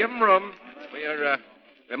way. Give them room.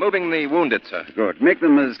 We're moving the wounded, sir. Good. Make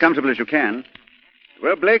them as comfortable as you can.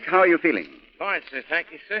 Well, Blake, how are you feeling? Fine, sir.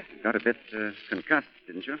 Thank you, sir. Got a bit concussed,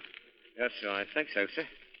 didn't you? Yes, sir. I think so, sir.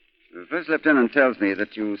 The first lieutenant tells me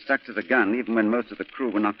that you stuck to the gun even when most of the crew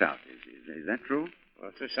were knocked out. Is that true?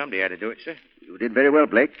 Well, sir, somebody had to do it, sir. You did very well,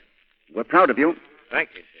 Blake. We're proud of you. Thank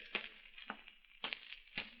you, sir.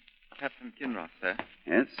 Captain Kinross, sir.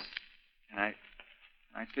 Yes? Can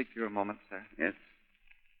I speak to you a moment, sir? Yes.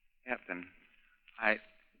 Captain, that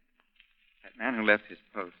man who left his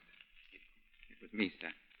post, it was me,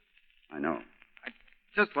 sir. I know. I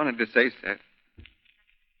just wanted to say, sir, it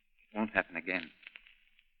won't happen again.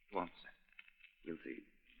 It won't, sir. You'll see.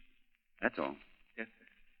 That's all. Yes, sir.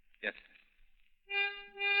 Yes, sir.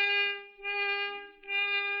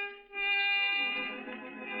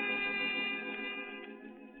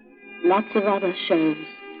 Lots of other shows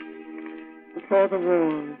before the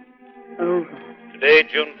war over. Today,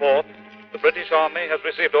 June 4th, the British Army has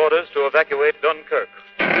received orders to evacuate Dunkirk.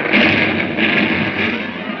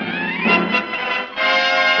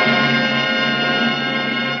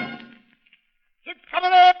 Ship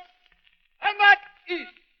coming up! And that east!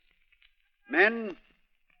 Men,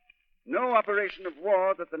 no operation of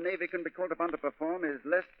war that the Navy can be called upon to perform is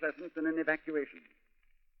less pleasant than an evacuation.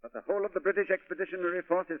 But the whole of the British Expeditionary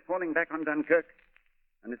Force is falling back on Dunkirk,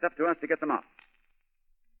 and it's up to us to get them off.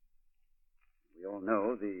 We all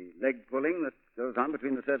know the leg pulling that goes on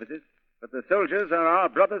between the services, but the soldiers are our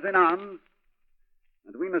brothers in arms,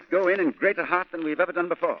 and we must go in greater heart than we've ever done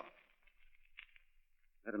before.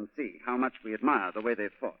 Let them see how much we admire the way they've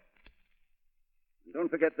fought. And don't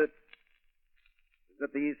forget that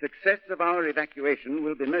the success of our evacuation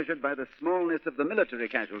will be measured by the smallness of the military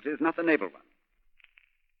casualties, not the naval ones.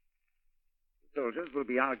 The soldiers will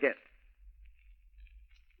be our guests,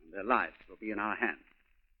 and their lives will be in our hands.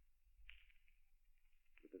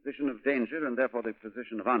 The position of danger, and therefore the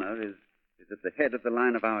position of honor, is at the head of the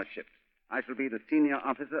line of our ship. I shall be the senior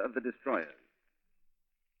officer of the destroyers.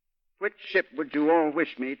 Which ship would you all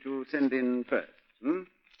wish me to send in first?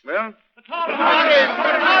 Well? The Tarin!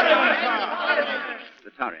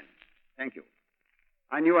 The Tarin. Thank you.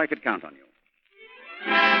 I knew I could count on you.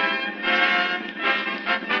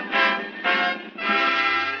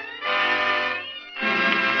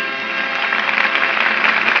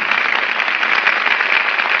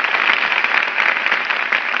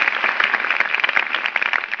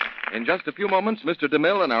 In just a few moments, Mr.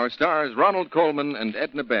 DeMille and our stars, Ronald Coleman and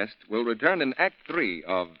Edna Best, will return in Act 3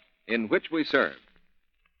 of In Which We Serve.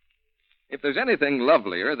 If there's anything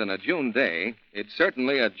lovelier than a June day, it's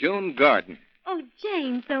certainly a June garden. Oh,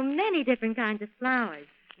 Jane, so many different kinds of flowers.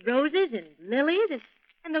 Roses and lilies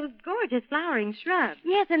and those gorgeous flowering shrubs.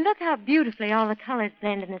 Yes, and look how beautifully all the colors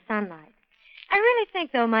blend in the sunlight. I really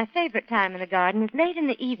think, though, my favorite time in the garden is late in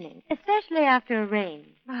the evening, especially after a rain.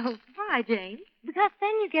 Oh, why, Jane? Because then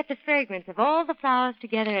you get the fragrance of all the flowers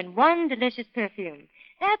together in one delicious perfume.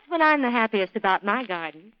 That's when I'm the happiest about my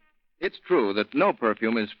garden. It's true that no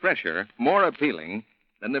perfume is fresher, more appealing,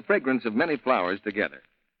 than the fragrance of many flowers together.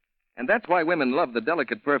 And that's why women love the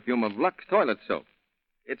delicate perfume of Lux toilet soap.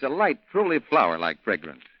 It's a light, truly flower-like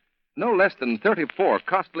fragrance. No less than 34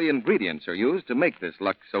 costly ingredients are used to make this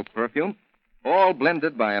Lux soap perfume, all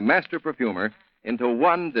blended by a master perfumer into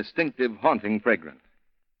one distinctive, haunting fragrance.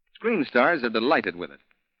 Screen stars are delighted with it.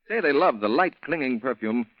 Say they love the light, clinging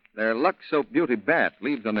perfume their Lux soap beauty bath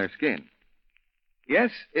leaves on their skin.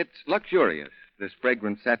 Yes, it's luxurious, this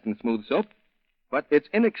fragrant satin smooth soap, but it's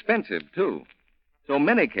inexpensive, too. So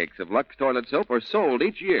many cakes of Lux toilet soap are sold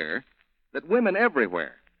each year that women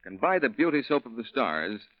everywhere can buy the beauty soap of the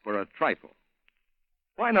stars for a trifle.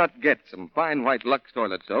 Why not get some fine white Lux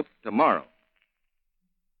toilet soap tomorrow?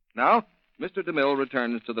 Now, Mr. DeMille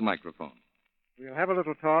returns to the microphone. We'll have a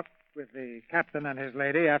little talk with the captain and his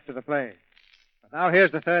lady after the play. But now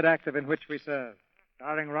here's the third act of In Which We Serve,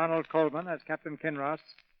 starring Ronald Colman as Captain Kinross,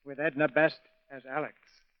 with Edna Best as Alex.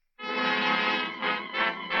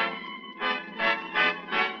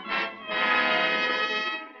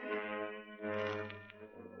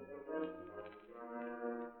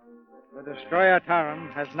 The destroyer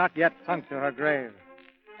Taran has not yet sunk to her grave.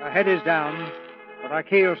 Her head is down, but her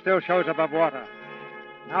keel still shows above water.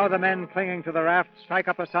 Now the men clinging to the raft strike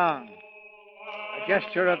up a song, a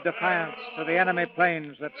gesture of defiance to the enemy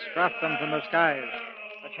planes that strafe them from the skies,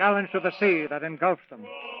 a challenge to the sea that engulfs them.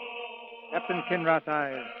 Captain Kinross'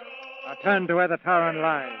 eyes are turned to where the Taran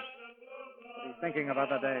lies, but he's thinking of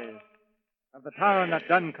other days, of the Taran at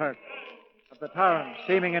Dunkirk, of the Taran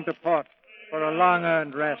steaming into port for a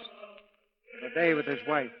long-earned rest, of the day with his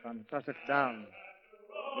wife on Sussex Downs.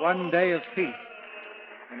 One day of peace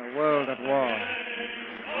in a world at war.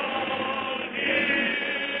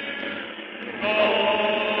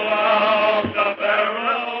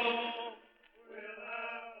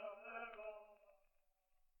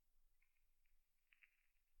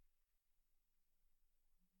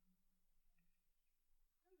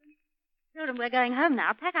 Children, we're going home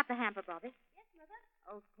now. Pack up the hamper, Bobby. Yes, Mother.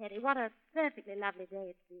 Oh, Teddy, what a perfectly lovely day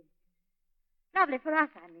it's been. Lovely for us,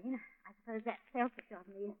 I mean. I suppose that's selfish of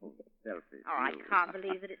me. Selfish. Oh, I can't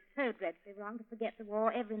believe that it's so dreadfully wrong to forget the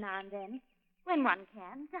war every now and then, when one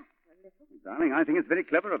can, just for a little. Darling, I think it's very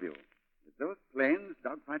clever of you. With those planes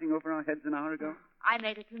dogfighting over our heads an hour ago? I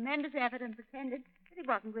made a tremendous effort and pretended that it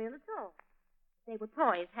wasn't real at all. They were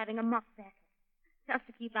toys having a mock battle, just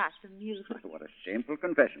to keep us amused. What a shameful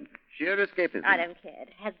confession. Sheer escapism. I don't care.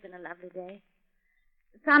 It has been a lovely day.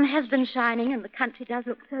 The sun has been shining, and the country does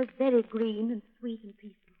look so very green and sweet and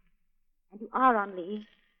peaceful. And you are on leave,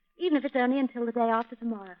 even if it's only until the day after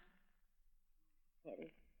tomorrow.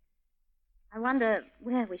 Teddy, I wonder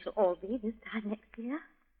where we shall all be this time next year.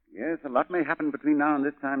 Yes, a lot may happen between now and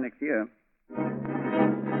this time next year.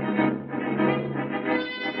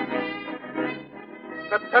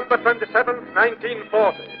 September 27th,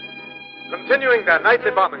 1940. Continuing their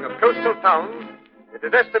nightly bombing of coastal towns, it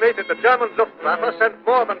is estimated the German Luftwaffe sent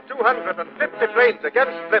more than 250 planes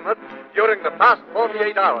against Plymouth during the past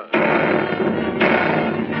 48 hours.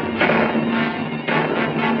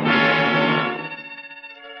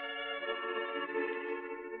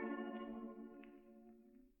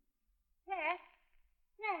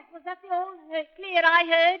 Was that the all clear I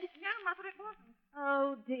heard? No, Mother, it wasn't.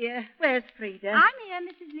 Oh, dear. Where's Frida? I'm here,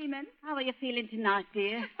 Mrs. Lehman. How are you feeling tonight,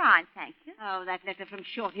 dear? Fine, thank you. Oh, that letter from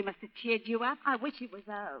Shorty must have cheered you up. I wish it was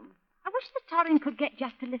home. I wish the Torrin could get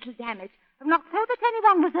just a little damage. Not so that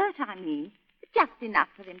anyone was hurt, I mean. Just enough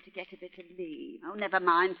for him to get a bit of leave. Oh, never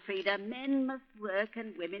mind, Frida. Men must work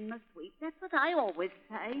and women must weep. That's what I always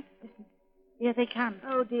say. Here they come.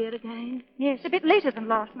 Oh, dear, again. Yes, a bit later than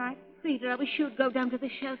last night. Frida, we should go down to the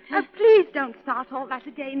shelter. Oh, please don't start all that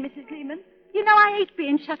again, Mrs. Lehman. You know I hate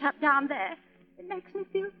being shut up down there. It makes me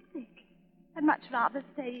feel sick. I'd much rather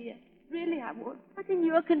stay here. Really, I would. But in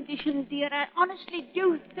your condition, dear, I honestly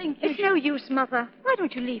do think It's no use, Mother. Why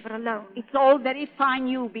don't you leave her alone? It's all very fine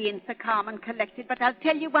you being so calm and collected, but I'll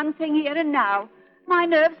tell you one thing here and now. My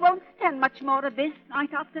nerves won't stand much more of this,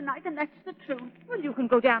 night after night, and that's the truth. Well, you can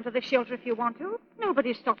go down to the shelter if you want to.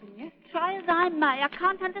 Nobody's stopping you. Try as I may, I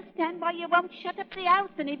can't understand why you won't shut up the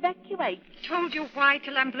house and evacuate. Told you why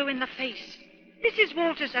till I'm blue in the face. This is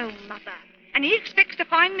Walter's own, Mother, and he expects to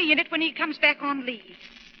find me in it when he comes back on leave.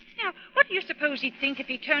 Now, what do you suppose he'd think if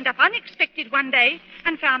he turned up unexpected one day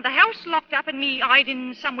and found the house locked up and me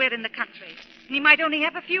hiding somewhere in the country? And he might only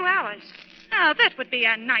have a few hours. Now, that would be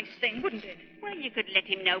a nice thing, wouldn't it? Well, you could let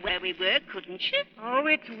him know where we were, couldn't you? Oh,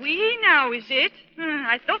 it's we now, is it?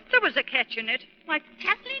 I thought there was a catch in it. Why,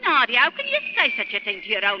 Kathleen Hardy, how can you say such a thing to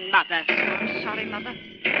your own mother? Oh, I'm sorry, Mother.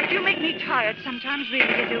 But you make me tired sometimes,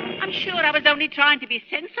 really you do. I'm sure I was only trying to be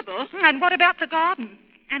sensible. And what about the garden?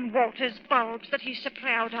 And Walter's bulbs that he's so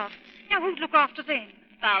proud of. Now, who'd look after them?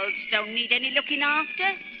 Bulbs don't need any looking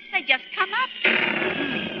after. They just come up.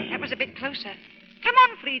 That was a bit closer. Come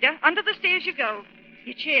on, Frida. Under the stairs you go.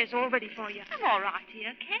 Your chair's all ready for you. I'm all right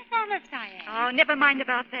here, Kath. Honest I am. Oh, never mind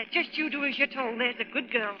about that. Just you do as you're told. There's a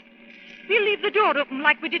good girl. We'll leave the door open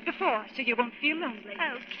like we did before, so you won't feel lonely.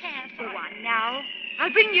 Oh, Kath. Go on now.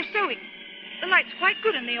 I'll bring you sewing. The light's quite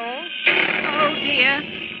good in the hall. Oh, dear.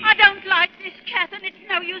 I don't like this, Kath, and it's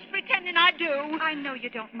no use pretending I do. I know you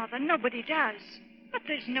don't, Mother. Nobody does. But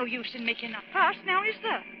there's no use in making a fuss, now is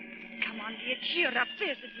there? Come on, dear. Cheer up.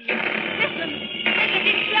 There's a dear. Listen. They're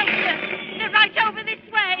getting closer. They're right over this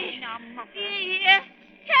way. Now, Mother. Here.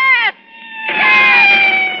 Kath! Kath!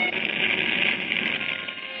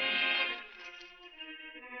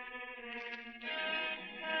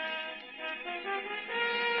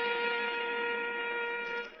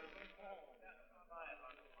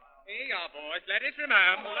 Here you are, boys. Let us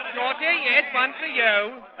remember. Shorty, yes, one for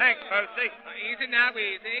you. Thanks, Posty. Easy now,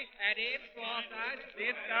 easy. Steady, foresight.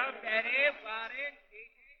 This go, steady, body.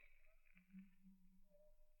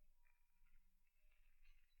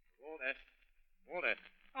 Walter.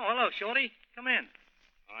 Oh, hello, Shorty. Come in.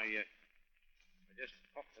 I just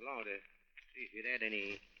popped along to see if you'd had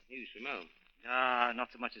any news from home. Ah, not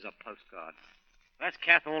so much as a postcard. That's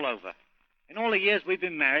Kath all over. In all the years we've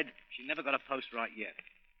been married, she never got a post right yet.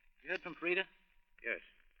 You heard from Frida? Yes.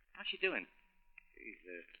 How's she doing?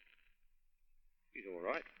 She's all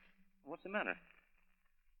right. What's the matter?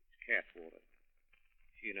 It's Kath, Walter.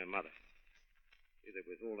 She and her mother. They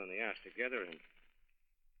was all in the house together and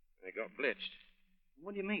they got blitzed.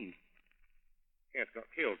 What do you mean? Kath got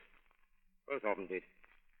killed. Both of them did.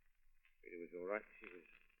 Frida was all right. She was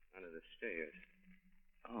under the stairs.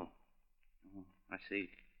 Oh, I see.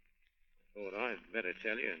 Thought I'd better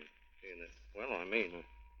tell you, and seeing that, well, I mean.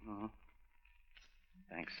 Oh.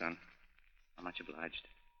 Thanks, son. I'm much obliged.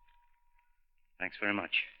 Thanks very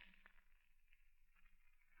much.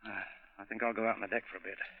 I think I'll go out on the deck for a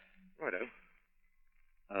bit. Righto.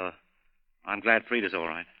 I'm glad Frida's all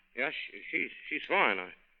right. Yeah, she's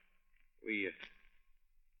fine. We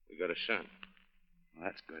got a son. Well,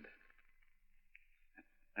 that's good.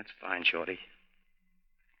 That's fine, Shorty.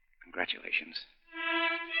 Congratulations.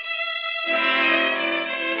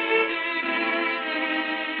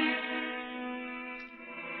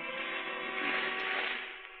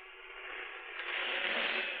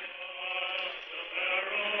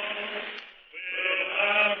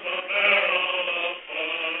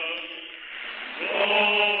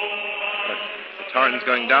 The Torrens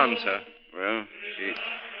going down, sir. Well, she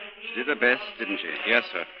did her best, didn't she? Yes,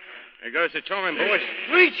 sir. Here goes the Torrent, boys.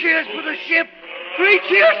 3 cheers for the ship. 3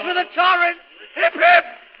 cheers for the Torrent. Hip, hip,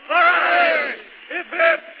 hooray! Hip,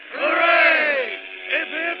 hip, hooray! Hip,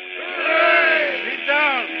 hip, hooray! He's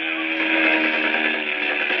down.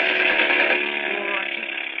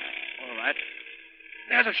 All right.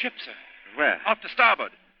 There's a ship, sir. Where? Off to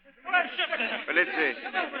starboard. Well,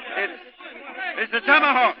 it's the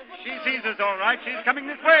Tomahawk. She sees us all right. She's coming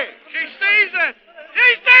this way. She sees us.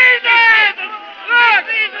 She sees us. Look.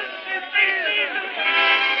 She sees us.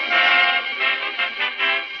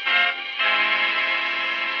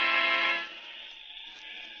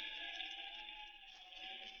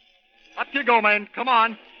 Up you go, man. Come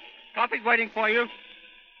on. Coffee's waiting for you.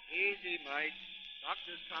 Easy, mate.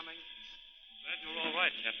 Doctor's coming. Glad you're all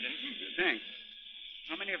right, Captain. Thanks.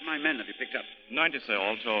 How many of my men have you picked up? 90, sir,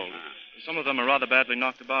 all told. Some of them are rather badly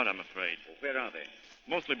knocked about, I'm afraid. Well, where are they?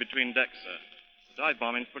 Mostly between decks, sir. The dive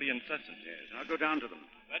bombing's pretty incessant. Yes, I'll go down to them.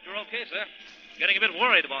 Glad you're okay, sir. Getting a bit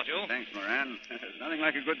worried about you. Thanks, Moran. There's nothing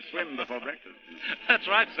like a good swim before breakfast. That's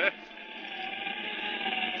right, sir.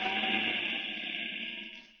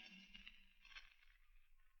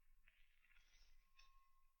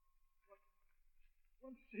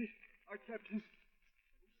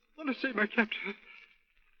 I want to see my captain.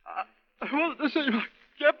 I want to see my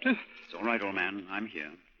captain. It's all right, old man. I'm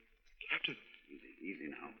here. Captain. Easy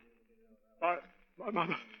now. My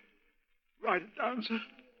mother. Write it down, sir.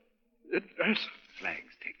 The address.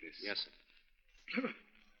 Flags, take this. Yes, sir.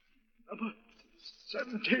 Number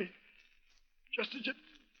 17. Just as you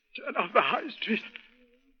turn off the High Street.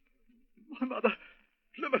 My mother.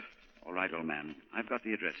 Plymouth. All right, old man. I've got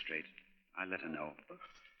the address straight. I'll let her know.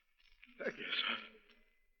 Thank you, sir.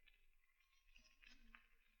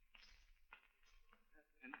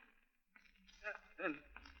 Captain.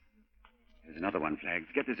 There's another one, Flags.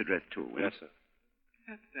 Get this address, too. will you? Yes, sir.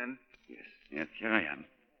 Captain. Yes, here I am.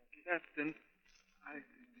 Captain. I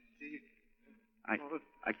see.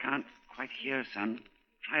 I can't quite hear, son.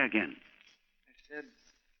 Try again. I said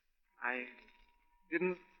I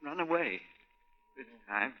didn't run away this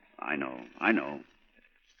time. I know.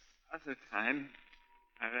 Other time,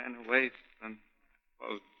 I ran away from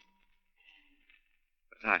both.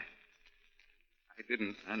 But I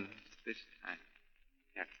didn't run this time,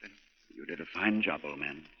 Captain. You did a fine job, old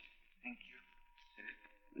man. Thank you.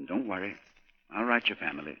 And don't worry. I'll write your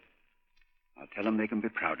family. I'll tell them they can be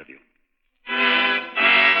proud of you.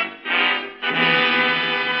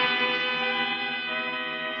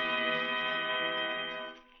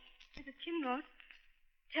 Mrs. Kinross.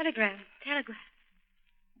 Telegram.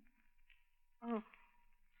 Oh.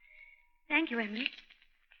 Thank you, Emily.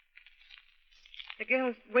 The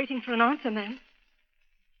girl's waiting for an answer, ma'am.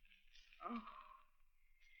 Oh.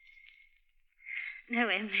 No,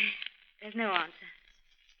 Emily. There's no answer.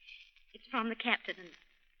 It's from the captain, and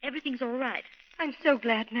everything's all right. I'm so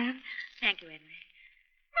glad, ma'am. Thank you, Emily.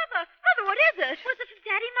 Mother, what is it? Was it from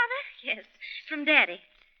Daddy, Mother? Yes, from Daddy.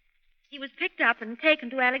 He was picked up and taken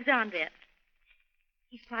to Alexandria.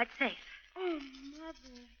 He's quite safe. Oh,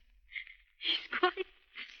 Mother. He's quite safe.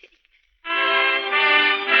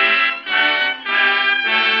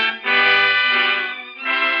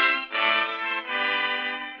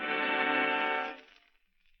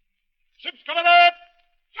 Ship's coming up!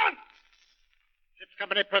 Jump! Ship's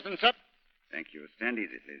company present, sir. Thank you. Stand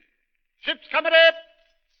easy, please. Ship's coming up!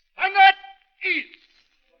 Hang it! East!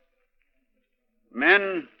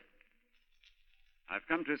 Men, I've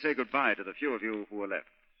come to say goodbye to the few of you who are left.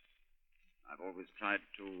 I've always tried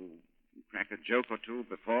to crack a joke or two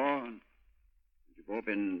before, and you've all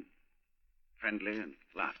been friendly and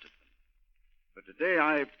laughed at them. But today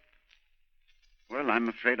I'm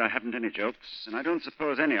afraid I haven't any jokes, and I don't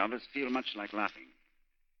suppose any of us feel much like laughing.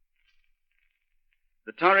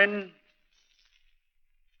 The Torrin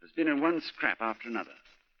has been in one scrap after another.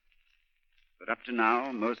 But up to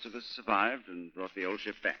now, most of us survived and brought the old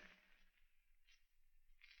ship back.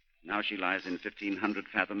 Now she lies in 1,500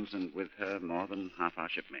 fathoms, and with her more than half our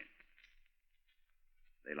shipmates.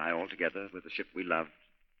 They lie all together with the ship we loved,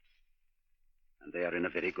 and they are in a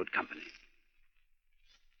very good company.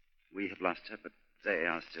 We have lost her, but they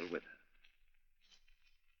are still with her.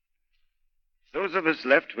 Those of us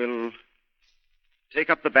left will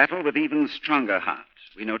take up the battle with even stronger heart.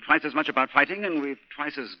 We know twice as much about fighting, and we've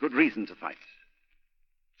twice as good reason to fight.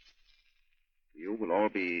 You will all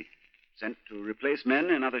be sent to replace men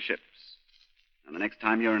in other ships. And the next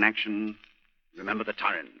time you're in action, remember the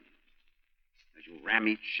Torrin. As you ram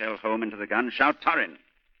each shell home into the gun, shout Torrin.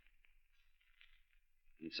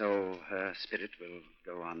 And so her spirit will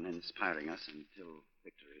go on inspiring us until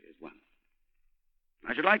victory is won.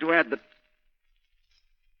 I should like to add that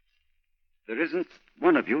there isn't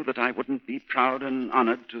one of you that I wouldn't be proud and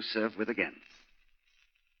honored to serve with again.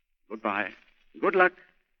 Goodbye. Good luck.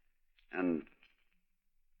 And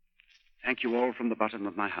thank you all from the bottom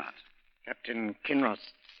of my heart. Captain Kinross,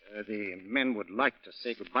 the men would like to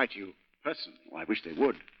say goodbye to you personally. Oh, I wish they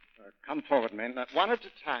would. Come forward, men, one at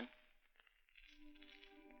a time.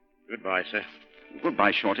 Goodbye, sir.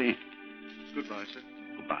 Goodbye, Shorty. Goodbye, sir.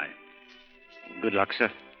 Goodbye. Good luck, sir.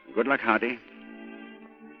 Good luck, Hardy.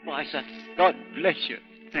 Goodbye, sir. God bless you.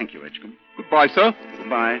 Thank you, Edgecombe. Goodbye, sir.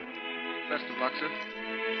 Goodbye. Best of luck, sir.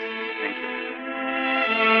 Thank you.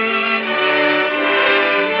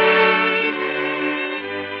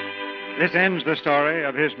 This ends the story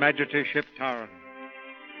of His Majesty's ship Torrin.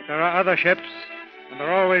 But there are other ships, and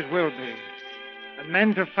there always will be, and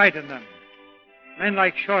men to fight in them. Men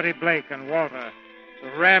like Shorty Blake and Walter,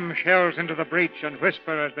 who ram shells into the breach and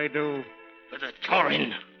whisper as they do, "For the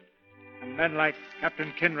Torrin." And men like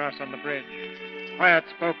Captain Kinross on the bridge,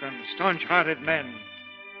 quiet-spoken, staunch-hearted men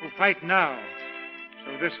who fight now,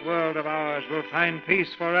 so this world of ours will find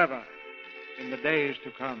peace forever in the days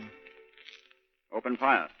to come. Open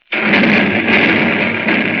fire.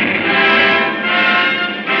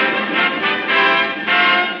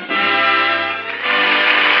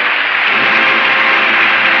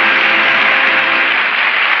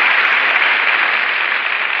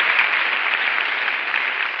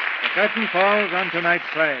 The curtain falls on tonight's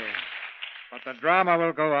play, but the drama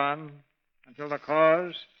will go on until the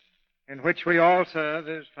cause in which we all serve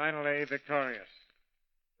is finally victorious.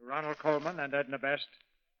 To Ronald Coleman and Edna Best,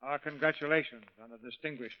 our congratulations on a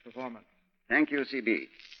distinguished performance. Thank you, C.B.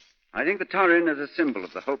 I think the Torrin is a symbol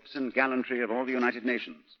of the hopes and gallantry of all the United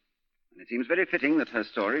Nations. And it seems very fitting that her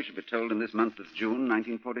story should be told in this month of June,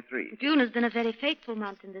 1943. June has been a very fateful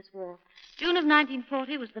month in this war. June of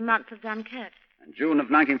 1940 was the month of Dunkirk. And June of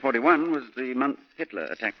 1941 was the month Hitler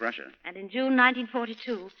attacked Russia. And in June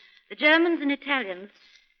 1942, the Germans and Italians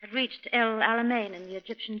had reached El Alamein in the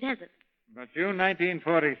Egyptian desert. But June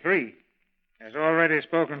 1943 has already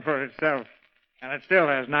spoken for itself, and it still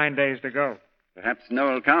has 9 days to go. Perhaps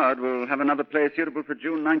Noel Coward will have another play suitable for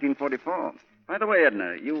June 1944. By the way,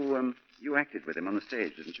 Edna, you acted with him on the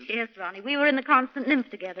stage, didn't you? Yes, Ronnie. We were in the Constant Nymph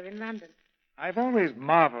together in London. I've always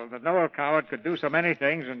marveled that Noel Coward could do so many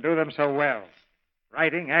things and do them so well.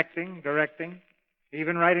 Writing, acting, directing,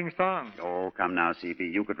 even writing songs. Oh, come now, C.B.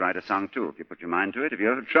 You could write a song, too, if you put your mind to it, if you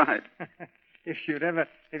ever tried. If you'd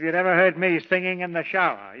ever heard me singing in the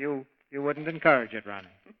shower, you wouldn't encourage it, Ronnie.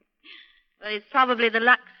 Well, it's probably the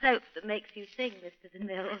Lux soap that makes you sing, Mr.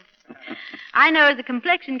 DeMille. I know as a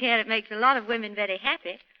complexion care it makes a lot of women very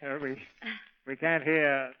happy. We can't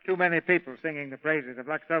hear too many people singing the praises of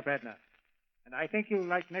Lux soap, Edna. And I think you'll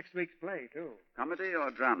like next week's play, too. Comedy or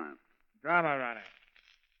drama? Drama, Ronnie.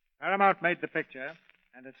 Paramount made the picture,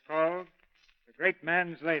 and it's called The Great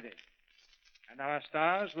Man's Lady. And our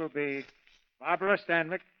stars will be Barbara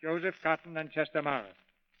Stanwyck, Joseph Cotton, and Chester Morris.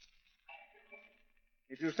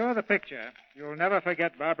 If you saw the picture, you'll never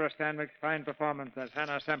forget Barbara Stanwyck's fine performance as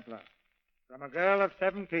Hannah Sempler. From a girl of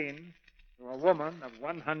 17 to a woman of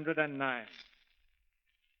 109.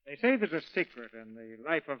 They say there's a secret in the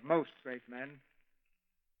life of most great men.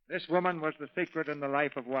 This woman was the secret in the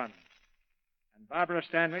life of one. And Barbara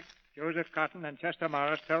Stanwyck, Joseph Cotton, and Chester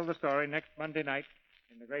Morris tell the story next Monday night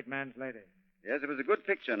in The Great Man's Lady. Yes, it was a good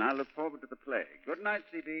picture, and I look forward to the play. Good night,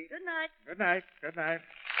 C.B. Good night. Good night. Good night.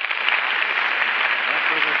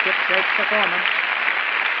 That was a ship-shape performance.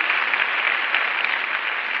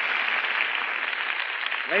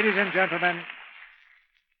 Ladies and gentlemen,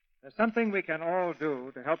 there's something we can all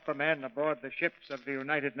do to help the men aboard the ships of the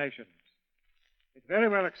United Nations. It's very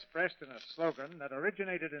well expressed in a slogan that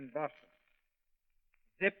originated in Boston.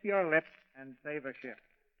 Zip your lip and save a ship.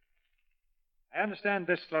 I understand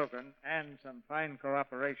this slogan, and some fine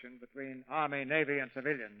cooperation between Army, Navy, and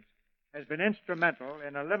civilians, has been instrumental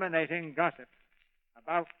in eliminating gossip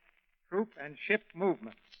about troop and ship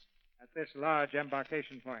movements at this large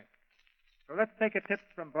embarkation point. So let's take a tip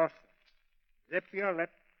from Boston. Zip your lip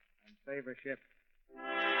and save a ship.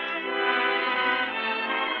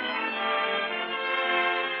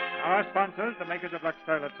 Our sponsors, the makers of Lux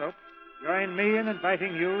Toilet Soap, join me in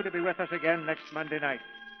inviting you to be with us again next Monday night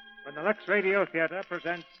when the Lux Radio Theater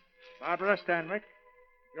presents Barbara Stanwyck,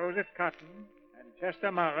 Joseph Cotton, and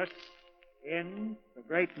Chester Morris in The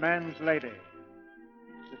Great Man's Lady.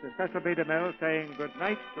 This is Cecil B. DeMille saying good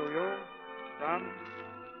night to you from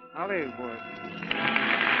Hollywood.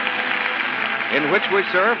 In Which We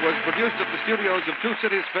Serve was produced at the studios of Two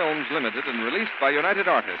Cities Films Limited and released by United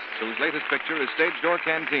Artists, whose latest picture is Stage Door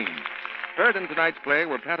Canteen. Heard in tonight's play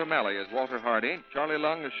were Pat O'Malley as Walter Hardy, Charlie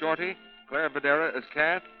Lung as Shorty, Claire Videra as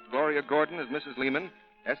Kath, Gloria Gordon as Mrs. Lehman,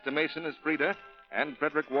 Esther Mason as Frida, and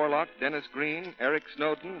Frederick Warlock, Dennis Green, Eric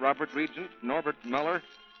Snowden, Robert Regent, Norbert Muller,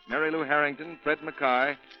 Mary Lou Harrington, Fred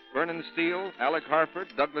Mackay, Vernon Steele, Alec Harford,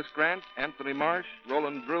 Douglas Grant, Anthony Marsh,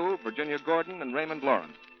 Roland Drew, Virginia Gordon, and Raymond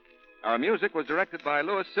Lawrence. Our music was directed by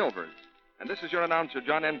Louis Silvers. And this is your announcer,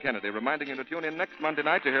 John N. Kennedy, reminding you to tune in next Monday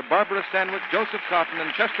night to hear Barbara Stanwyck, Joseph Cotton,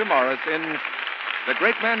 and Chester Morris in The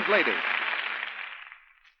Great Man's Lady.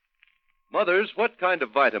 Mothers, what kind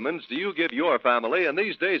of vitamins do you give your family in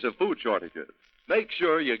these days of food shortages? Make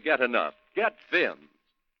sure you get enough. Get Vims.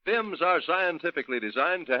 Vims are scientifically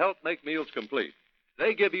designed to help make meals complete.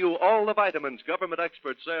 They give you all the vitamins government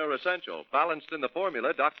experts say are essential, balanced in the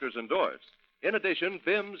formula doctors endorse. In addition,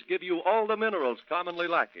 Vims give you all the minerals commonly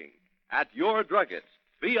lacking. At your druggist,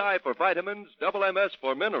 VI for vitamins, double MS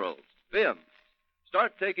for minerals. Vims.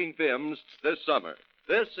 Start taking Vims this summer.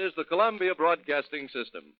 This is the Columbia Broadcasting System.